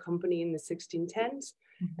Virginia Company in the 1610s?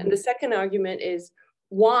 And the second argument is,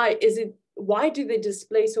 why do they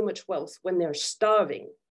display so much wealth when they're starving?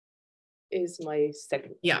 Is my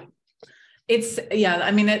second. Yeah,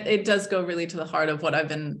 I mean, it does go really to the heart of what I've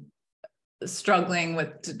been struggling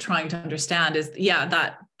with, trying to understand is,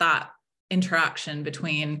 that interaction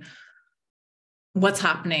between what's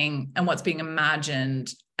happening and what's being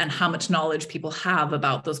imagined and how much knowledge people have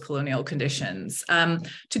about those colonial conditions.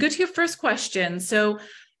 To go to your first question, so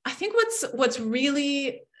I think what's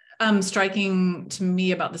really striking to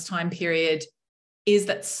me about this time period is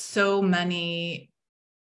that so many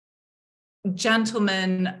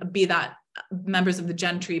gentlemen, be that members of the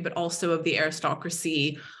gentry, but also of the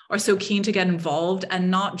aristocracy, are so keen to get involved, and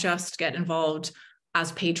not just get involved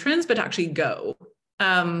as patrons, but actually go.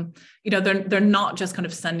 They're not just kind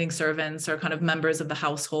of sending servants or kind of members of the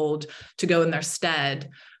household to go in their stead.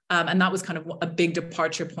 And that was kind of a big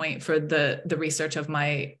departure point for the research of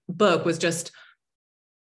my book, was just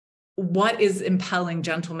what is impelling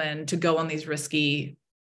gentlemen to go on these risky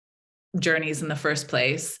journeys in the first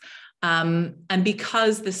place. And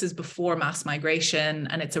because this is before mass migration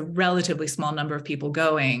and it's a relatively small number of people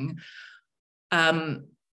going,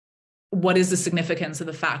 what is the significance of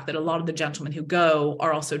the fact that a lot of the gentlemen who go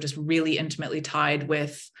are also just really intimately tied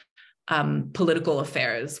with political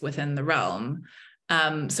affairs within the realm?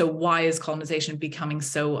 So why is colonization becoming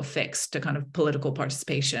so affixed to kind of political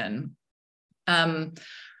participation? In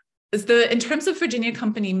terms of Virginia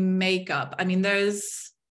Company makeup, I mean,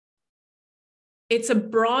 it's a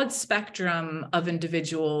broad spectrum of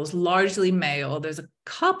individuals, largely male. There's a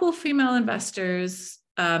couple female investors,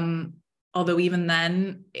 although even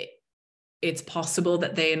then, it's possible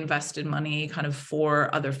that they invested money kind of for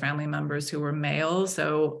other family members who were male.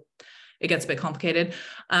 So it gets a bit complicated.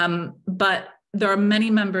 But there are many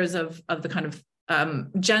members of the kind of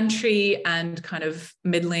gentry and kind of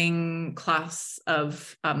middling class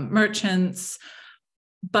of merchants.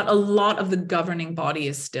 But a lot of the governing body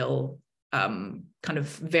is still kind of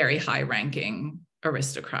very high-ranking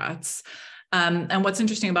aristocrats. And what's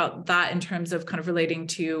interesting about that in terms of kind of relating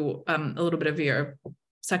to a little bit of your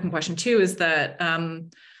second question too, is that,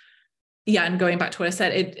 and going back to what I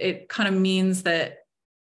said, it kind of means that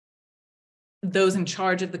those in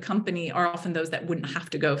charge of the company are often those that wouldn't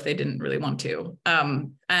have to go if they didn't really want to.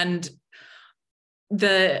 And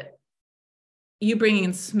you bringing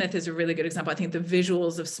in Smith is a really good example. I think the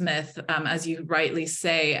visuals of Smith, as you rightly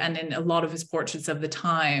say, and in a lot of his portraits of the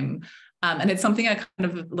time, and it's something I kind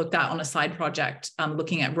of looked at on a side project,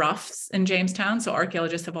 looking at roughs in Jamestown. So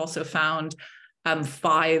archaeologists have also found 5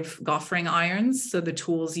 Goffring irons, so the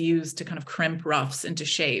tools used to kind of crimp roughs into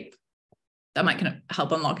shape. That might kind of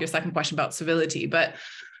help unlock your second question about civility. But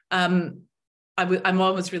I'm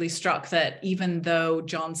always really struck that even though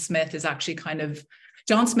John Smith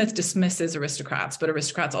dismisses aristocrats, but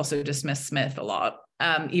aristocrats also dismiss Smith a lot,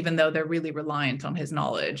 even though they're really reliant on his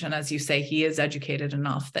knowledge. And as you say, he is educated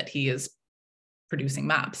enough that he is producing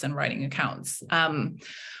maps and writing accounts.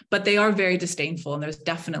 But they are very disdainful, and there's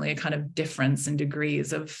definitely a kind of difference in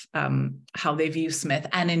degrees of how they view Smith.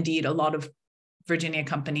 And indeed, a lot of Virginia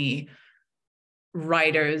Company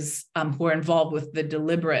writers who are involved with the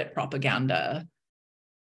deliberate propaganda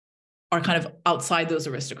are kind of outside those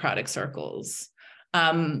aristocratic circles.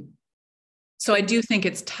 So I do think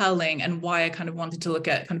it's telling, and why I kind of wanted to look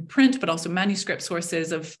at kind of print, but also manuscript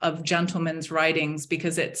sources of gentlemen's writings,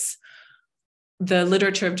 because it's the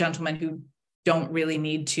literature of gentlemen who don't really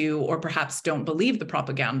need to, or perhaps don't believe the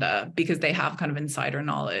propaganda because they have kind of insider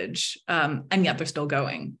knowledge, and yet they're still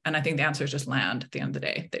going. And I think the answer is just land at the end of the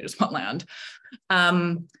day. They just want land.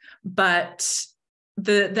 But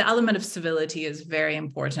the element of civility is very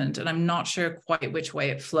important, and I'm not sure quite which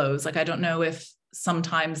way it flows. Like, I don't know if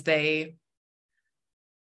sometimes they,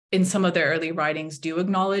 in some of their early writings, do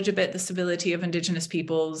acknowledge a bit the civility of Indigenous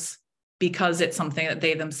peoples because it's something that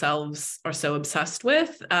they themselves are so obsessed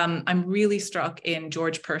with. I'm really struck in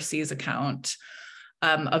George Percy's account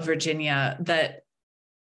of Virginia that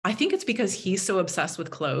I think it's because he's so obsessed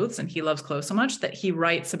with clothes and he loves clothes so much that he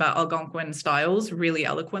writes about Algonquin styles really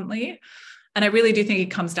eloquently. And I really do think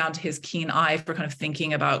it comes down to his keen eye for kind of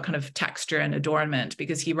thinking about kind of texture and adornment,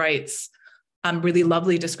 because he writes really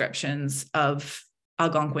lovely descriptions of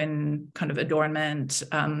Algonquin kind of adornment,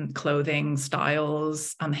 clothing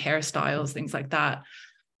styles, hairstyles, things like that.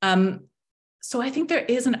 So I think there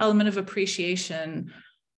is an element of appreciation,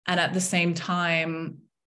 and at the same time,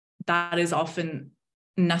 that is often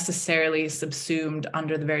necessarily subsumed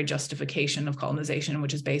under the very justification of colonization,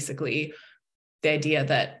 which is basically the idea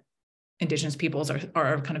that Indigenous peoples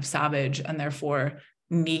are kind of savage and therefore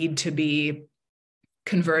need to be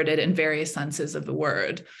converted in various senses of the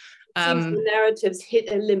word. Seems the narratives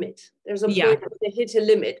hit a limit. There's a point where they hit a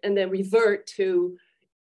limit and then revert to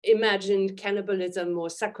imagined cannibalism or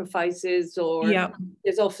sacrifices, or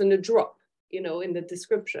there's often a drop, you know, in the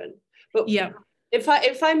description. But if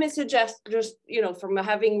I may suggest, just, you know, from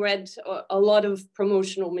having read a lot of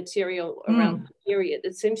promotional material around the period,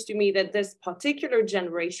 it seems to me that this particular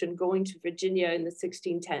generation going to Virginia in the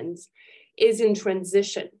 1610s is in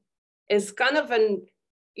transition. It's kind of an,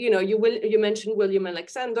 you know, you mentioned William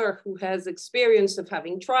Alexander, who has experience of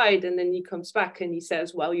having tried, and then he comes back and he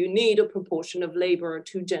says, well, you need a proportion of labor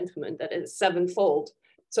to gentlemen that is sevenfold.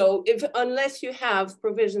 So unless you have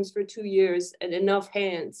provisions for 2 years and enough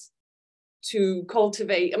hands to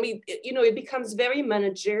cultivate, I mean, you know, it becomes very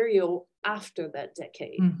managerial after that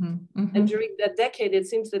decade. And during that decade, it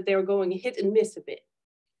seems that they're going hit and miss a bit.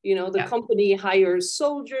 You know, the company hires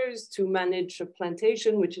soldiers to manage a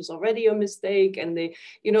plantation, which is already a mistake. And they,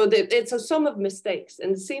 you know, it's a sum of mistakes.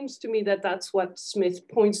 And it seems to me that that's what Smith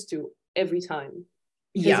points to every time.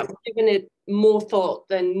 He's given it more thought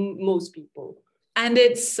than most people. And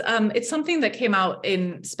it's something that came out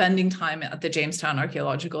in spending time at the Jamestown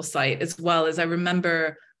archaeological site, as well as I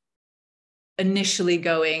remember initially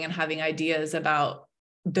going and having ideas about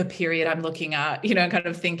the period I'm looking at, you know, kind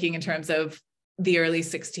of thinking in terms of the early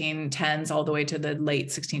 1610s all the way to the late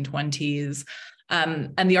 1620s.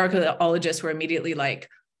 And the archaeologists were immediately like,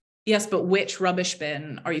 yes, but which rubbish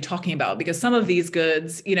bin are you talking about? Because some of these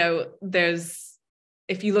goods, you know,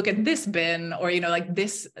 if you look at this bin, or, you know, like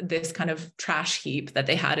this kind of trash heap that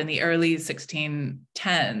they had in the early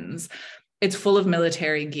 1610s, it's full of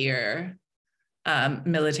military gear,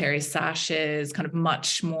 military sashes, kind of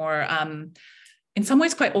much more, in some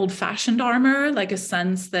ways quite old-fashioned armor, like a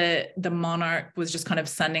sense that the monarch was just kind of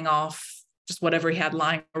sending off just whatever he had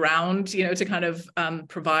lying around, you know, to kind of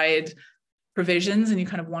provide provisions. And you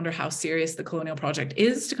kind of wonder how serious the colonial project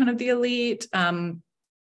is to kind of the elite.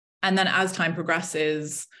 And then as time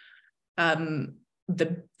progresses,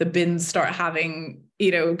 the bins start having,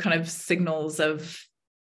 you know, kind of signals of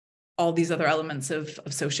all these other elements of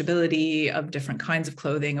sociability, of different kinds of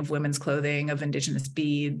clothing, of women's clothing, of Indigenous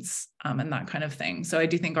beads, and that kind of thing. So I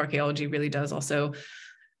do think archaeology really does also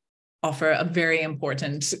offer a very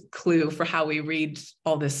important clue for how we read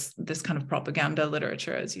all this kind of propaganda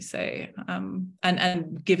literature, as you say,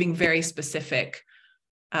 and giving very specific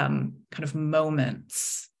kind of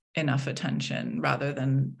moments enough attention rather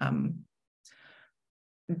than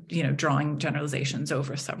you know, drawing generalizations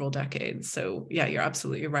over several decades. So yeah, you're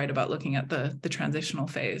absolutely right about looking at the transitional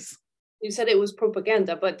phase. You said it was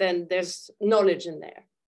propaganda, but then there's knowledge in there.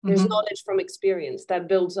 There's knowledge from experience that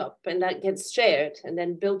builds up and that gets shared and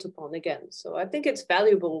then built upon again. So I think it's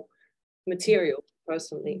valuable material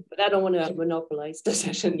personally, but I don't want to monopolize the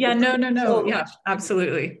session. Yeah, no. Yeah,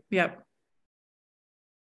 absolutely. Yep.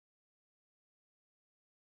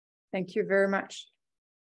 Thank you very much.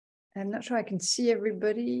 I'm not sure I can see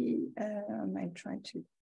everybody. I might try to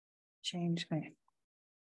change my.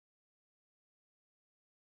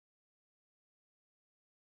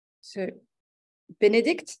 So,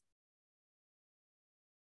 Benedict.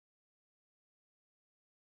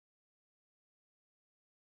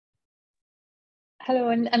 Hello,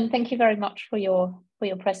 and thank you very much for your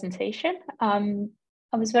presentation. I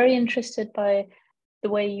was very interested by the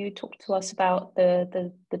way you talked to us about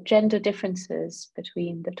the gender differences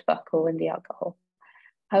between the tobacco and the alcohol.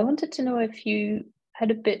 I wanted to know if you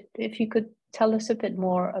could tell us a bit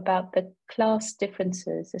more about the class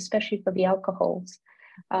differences, especially for the alcohols.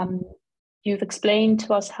 You've explained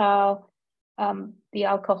to us how the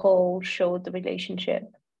alcohol showed the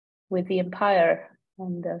relationship with the empire,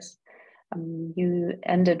 and you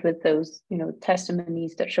ended with those, you know,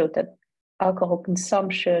 testimonies that showed that alcohol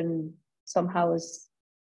consumption somehow is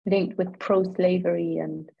linked with pro-slavery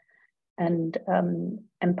and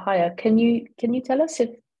empire. Can you tell us if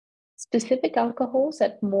specific alcohols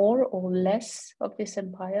had more or less of this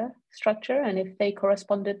empire structure, and if they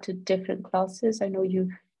corresponded to different classes? I know you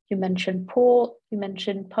mentioned port, you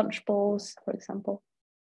mentioned punch bowls, for example.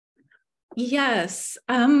 Yes.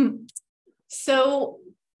 So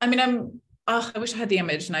I mean, I wish I had the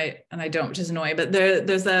image, and I don't, which is annoying. But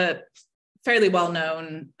there's a fairly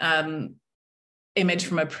well-known image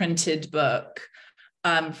from a printed book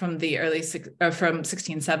from the from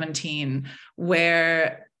 1617,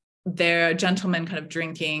 where there are gentlemen kind of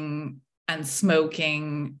drinking and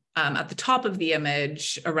smoking at the top of the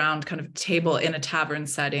image around kind of table in a tavern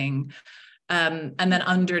setting, And then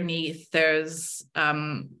underneath there's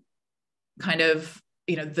kind of,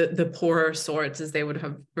 the poorer sorts, as they would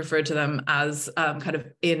have referred to them, as kind of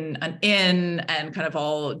in an inn and kind of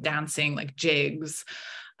all dancing like jigs.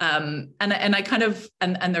 And I kind of,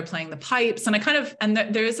 and they're playing the pipes, and I kind of, and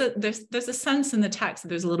there's a sense in the text that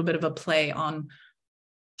there's a little bit of a play on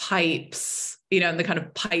pipes, and the kind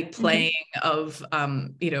of pipe playing of,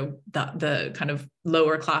 the kind of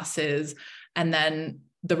lower classes, and then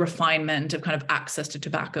the refinement of kind of access to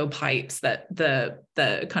tobacco pipes that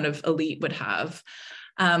the kind of elite would have.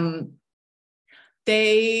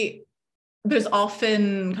 There's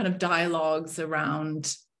often kind of dialogues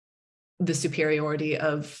around the superiority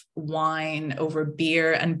of wine over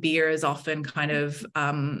beer, and beer is often kind of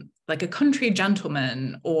like a country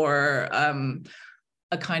gentleman, or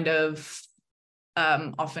a kind of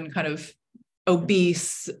often kind of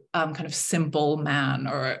obese, kind of simple man,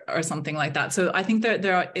 or something like that. So I think that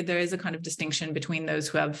there is a kind of distinction between those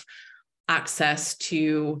who have access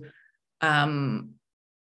to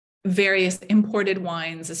various imported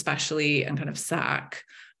wines, especially, and kind of sack,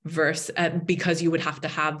 versus because you would have to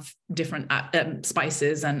have different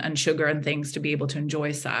spices and sugar and things to be able to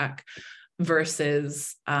enjoy sack,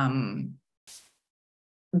 versus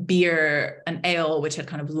beer and ale, which had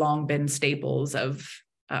kind of long been staples of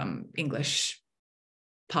English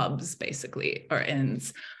pubs, basically, or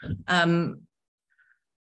inns.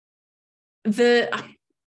 The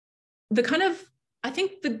kind of, I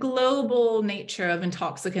think the global nature of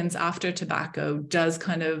intoxicants after tobacco does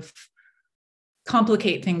kind of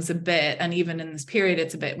complicate things a bit. And even in this period,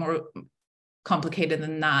 it's a bit more complicated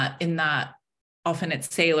than that, in that often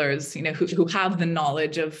it's sailors, who have the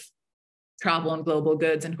knowledge of travel and global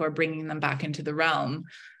goods and who are bringing them back into the realm.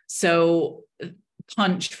 So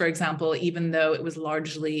punch, for example, even though it was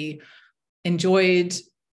largely enjoyed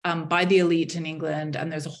by the elite in England,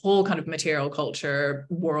 and there's a whole kind of material culture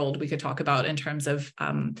world we could talk about in terms of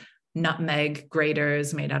nutmeg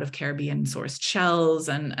graters made out of Caribbean sourced shells,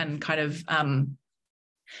 and kind of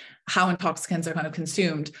how intoxicants are kind of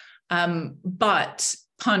consumed. But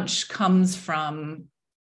punch comes from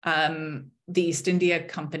the East India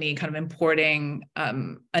Company kind of importing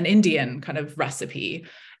an Indian kind of recipe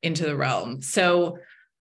into the realm. So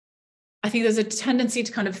I think there's a tendency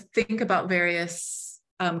to kind of think about various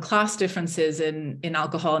class differences in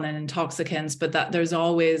alcohol and in intoxicants, but that there's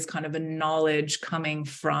always kind of a knowledge coming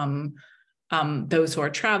from those who are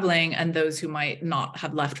traveling, and those who might not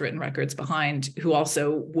have left written records behind, who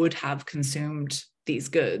also would have consumed these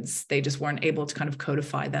goods. They just weren't able to kind of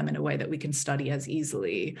codify them in a way that we can study as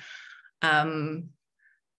easily. And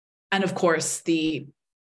of course, the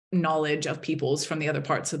knowledge of peoples from the other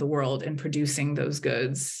parts of the world in producing those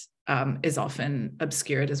goods is often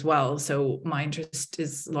obscured as well. So my interest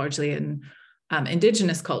is largely in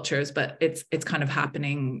indigenous cultures, but it's kind of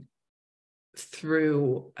happening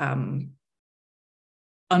through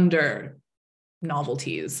under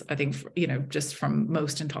novelties, I think, just from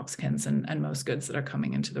most intoxicants and most goods that are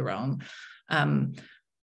coming into the realm.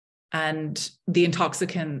 And the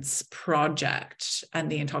Intoxicants Project and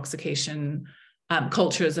the Intoxication,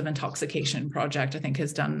 Cultures of Intoxication Project, I think,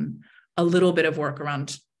 has done a little bit of work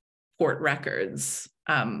around port records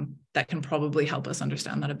that can probably help us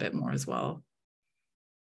understand that a bit more as well.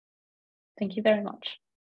 Thank you very much.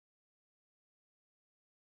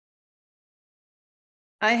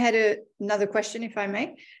 I had another question, if I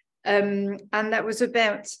may, and that was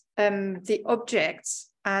about the objects,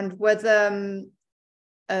 and whether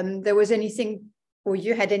there was anything, or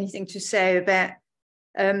you had anything to say about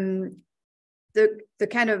the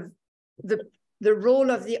kind of the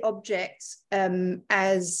role of the objects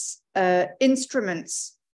as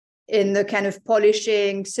instruments in the kind of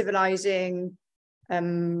polishing, civilizing,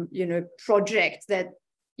 project that,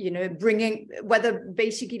 bringing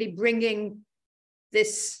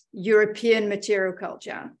this European material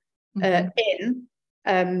culture in,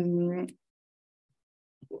 and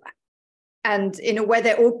in a way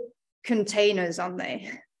they're all containers, aren't they?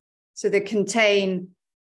 So they contain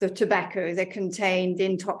the tobacco, they contain the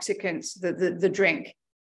intoxicants, the drink.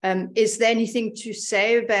 Is there anything to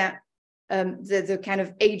say about the kind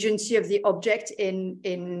of agency of the object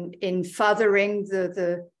in furthering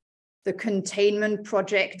the containment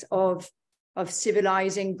project of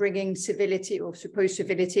civilizing, bringing civility or supposed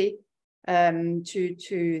civility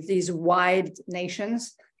to these wide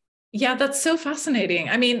nations? Yeah, that's so fascinating.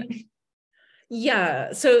 I mean,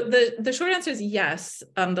 yeah. So the short answer is yes.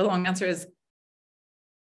 The long answer is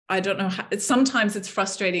I don't know. Sometimes it's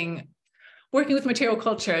frustrating working with material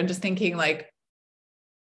culture and just thinking like,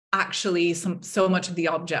 actually so much of these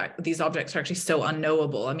objects are actually so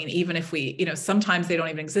unknowable. I mean, even if we, sometimes they don't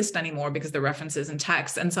even exist anymore because they're references in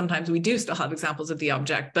text, and sometimes we do still have examples of the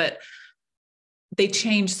object, but they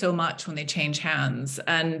change so much when they change hands.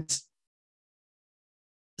 And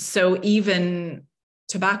so even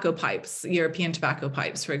tobacco pipes, European tobacco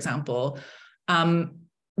pipes, for example,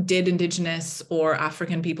 did Indigenous or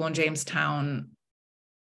African people in Jamestown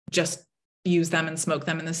just use them and smoke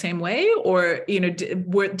them in the same way? Or,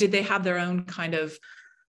 did they have their own kind of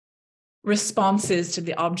responses to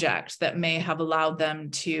the object that may have allowed them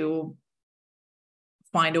to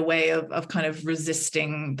find a way of kind of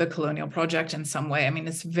resisting the colonial project in some way? I mean,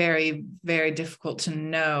 it's very, very difficult to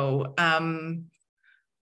know.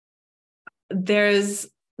 There's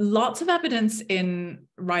lots of evidence in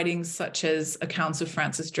writings such as accounts of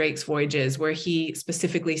Francis Drake's voyages, where he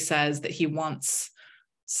specifically says that he wants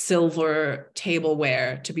silver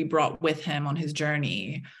tableware to be brought with him on his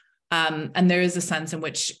journey. And there is a sense in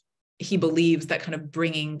which he believes that kind of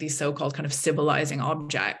bringing these so-called kind of civilizing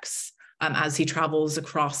objects as he travels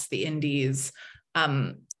across the Indies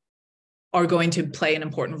are going to play an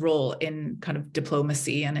important role in kind of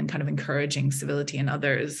diplomacy and in kind of encouraging civility in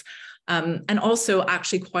others. And also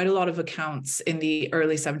actually quite a lot of accounts in the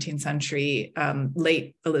early 17th century,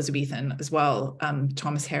 late Elizabethan as well,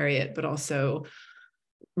 Thomas Harriot, but also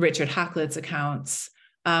Richard Hakluyt's accounts,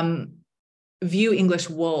 view English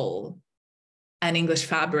wool and English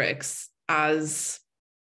fabrics as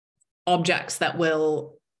objects that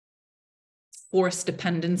will force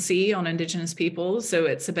dependency on Indigenous peoples. So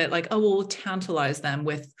it's a bit like, oh, well, we'll tantalize them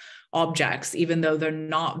with objects, even though they're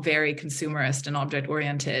not very consumerist and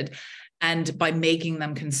object-oriented. And by making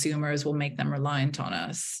them consumers, we'll make them reliant on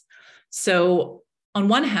us. So on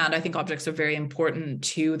one hand, I think objects are very important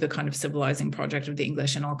to the kind of civilizing project of the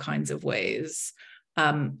English in all kinds of ways,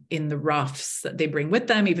 in the roughs that they bring with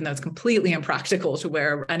them, even though it's completely impractical to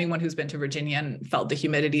wear. Anyone who's been to Virginia and felt the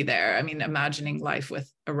humidity there, I mean, imagining life with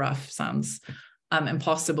a ruff sounds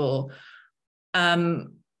impossible,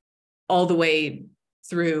 all the way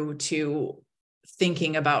through to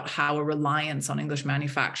thinking about how a reliance on English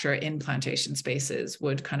manufacture in plantation spaces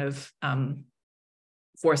would kind of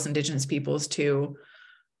force Indigenous peoples to,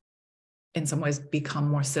 in some ways, become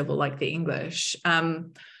more civil like the English.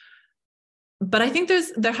 But I think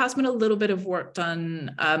there has been a little bit of work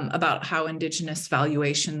done about how Indigenous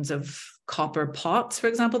valuations of copper pots, for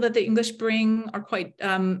example, that the English bring are quite,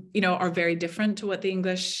 are very different to what the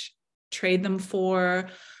English trade them for.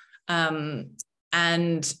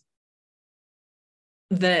 And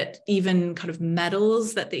that even kind of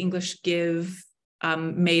metals that the English give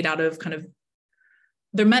made out of kind of,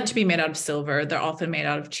 they're meant to be made out of silver. They're often made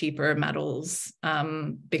out of cheaper metals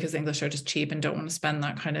because the English are just cheap and don't want to spend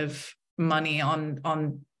that kind of money on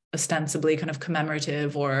ostensibly kind of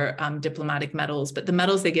commemorative or diplomatic metals. But the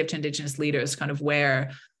metals they give to Indigenous leaders kind of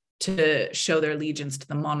wear to show their allegiance to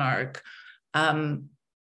the monarch.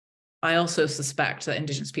 I also suspect that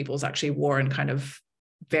Indigenous peoples actually wore in kind of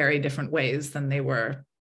very different ways than they were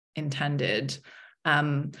intended.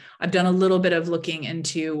 I've done a little bit of looking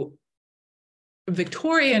into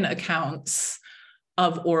Victorian accounts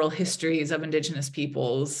of oral histories of Indigenous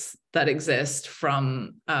peoples that exist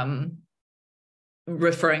from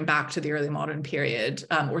referring back to the early modern period,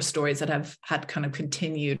 or stories that have had kind of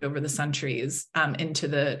continued over the centuries into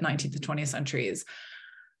the 19th and 20th centuries,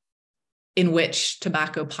 in which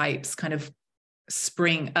tobacco pipes kind of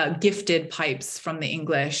gifted pipes from the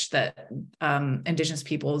English that Indigenous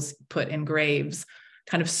peoples put in graves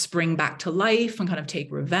kind of spring back to life and kind of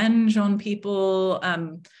take revenge on people.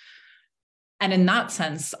 And in that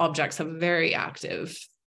sense, objects have very active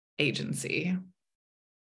agency.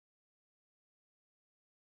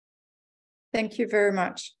 Thank you very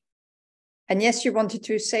much. And yes, you wanted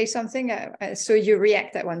to say something. So you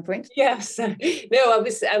react at one point. Yes. No,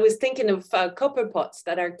 I was thinking of copper pots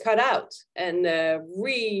that are cut out and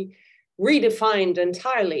redefined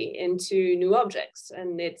entirely into new objects.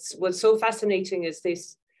 And what's so fascinating is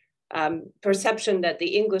this perception that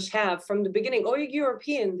the English have from the beginning, or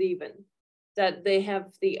Europeans even, that they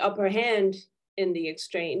have the upper hand in the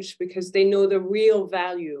exchange because they know the real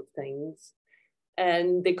value of things.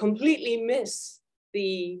 And they completely miss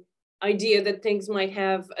the idea that things might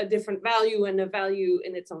have a different value and a value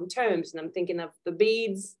in its own terms. And I'm thinking of the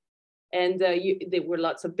beads, and there were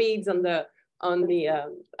lots of beads on the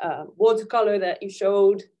watercolor that you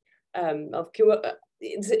showed of Kiwasha.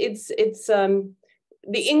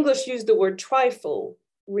 The English use the word trifle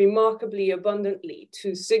remarkably abundantly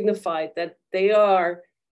to signify that they are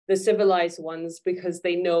the civilized ones because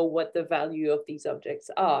they know what the value of these objects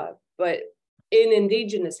are. But in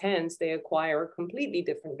indigenous hands, they acquire a completely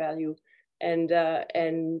different value, and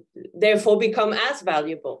therefore become as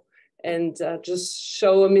valuable, and just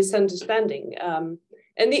show a misunderstanding.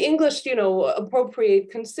 And the English,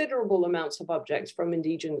 appropriate considerable amounts of objects from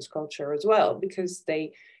indigenous culture as well, because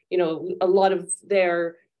they, a lot of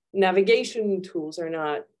their navigation tools are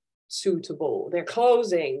not suitable. Their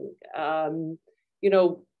clothing,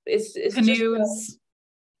 it's canoes.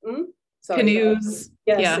 Sorry. Canoes.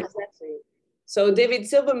 Yes, yeah. Exactly. So David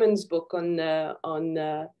Silverman's book on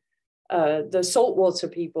the saltwater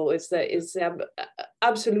people is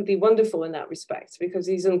absolutely wonderful in that respect, because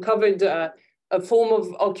he's uncovered a form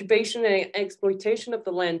of occupation and exploitation of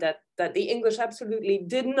the land that the English absolutely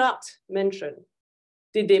did not mention.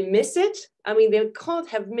 Did they miss it? I mean, they can't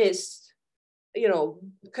have missed,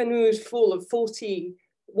 canoes full of 40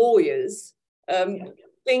 warriors,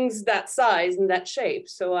 things that size and that shape.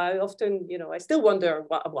 So I often, I still wonder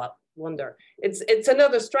wonder. It's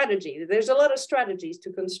another strategy. There's a lot of strategies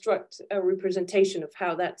to construct a representation of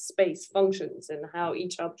how that space functions and how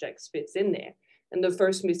each object fits in there. And the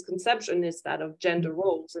first misconception is that of gender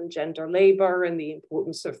roles and gender labor and the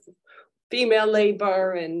importance of female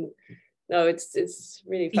labor. And no, it's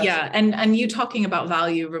really fascinating. Yeah, and you talking about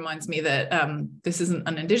value reminds me that this isn't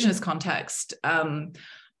an indigenous context,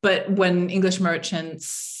 but when English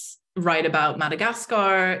merchants write about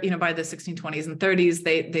Madagascar, by the 1620s and 30s,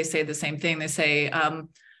 they say the same thing. They say,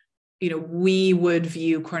 we would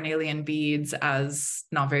view cornelian beads as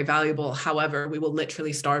not very valuable. However, we will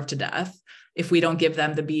literally starve to death if we don't give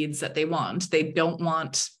them the beads that they want. They don't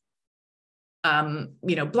want,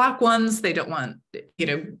 black ones. They don't want,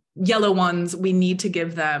 yellow ones. We need to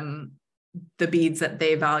give them the beads that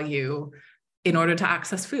they value in order to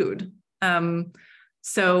access food.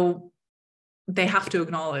 So they have to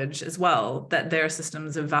acknowledge as well that their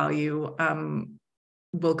systems of value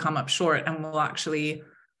will come up short and will actually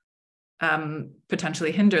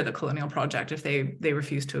potentially hinder the colonial project if they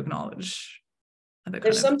refuse to acknowledge.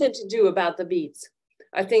 There's something to do about the beads.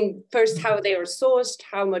 I think first how they are sourced,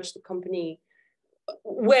 how much the company,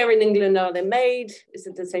 where in England are they made? Is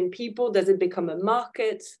it the same people? Does it become a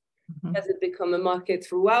market? Mm-hmm. Does it become a market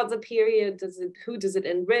throughout the period? Who does it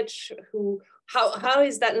enrich? How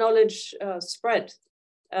is that knowledge spread?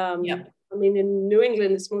 I mean, in New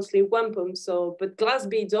England, it's mostly wampum, but glass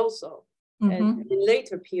beads also. Mm-hmm. And in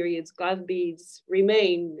later periods, glass beads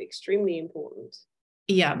remain extremely important.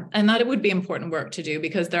 Yeah, and that it would be important work to do,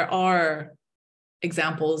 because there are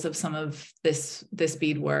examples of some of this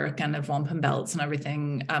beadwork and of wampum belts and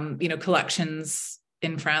everything, collections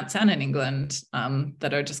in France and in England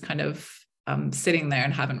that are just kind of sitting there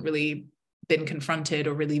and haven't really been confronted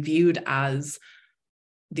or really viewed as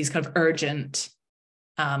these kind of urgent,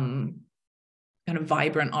 kind of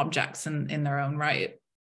vibrant objects in their own right.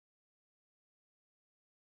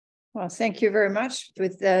 Well, thank you very much.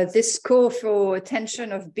 With this call for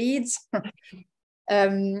attention of beads,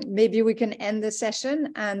 maybe we can end the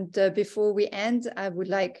session. And before we end, I would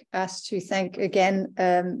like us to thank again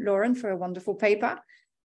Lauren for a wonderful paper.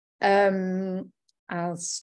 I'll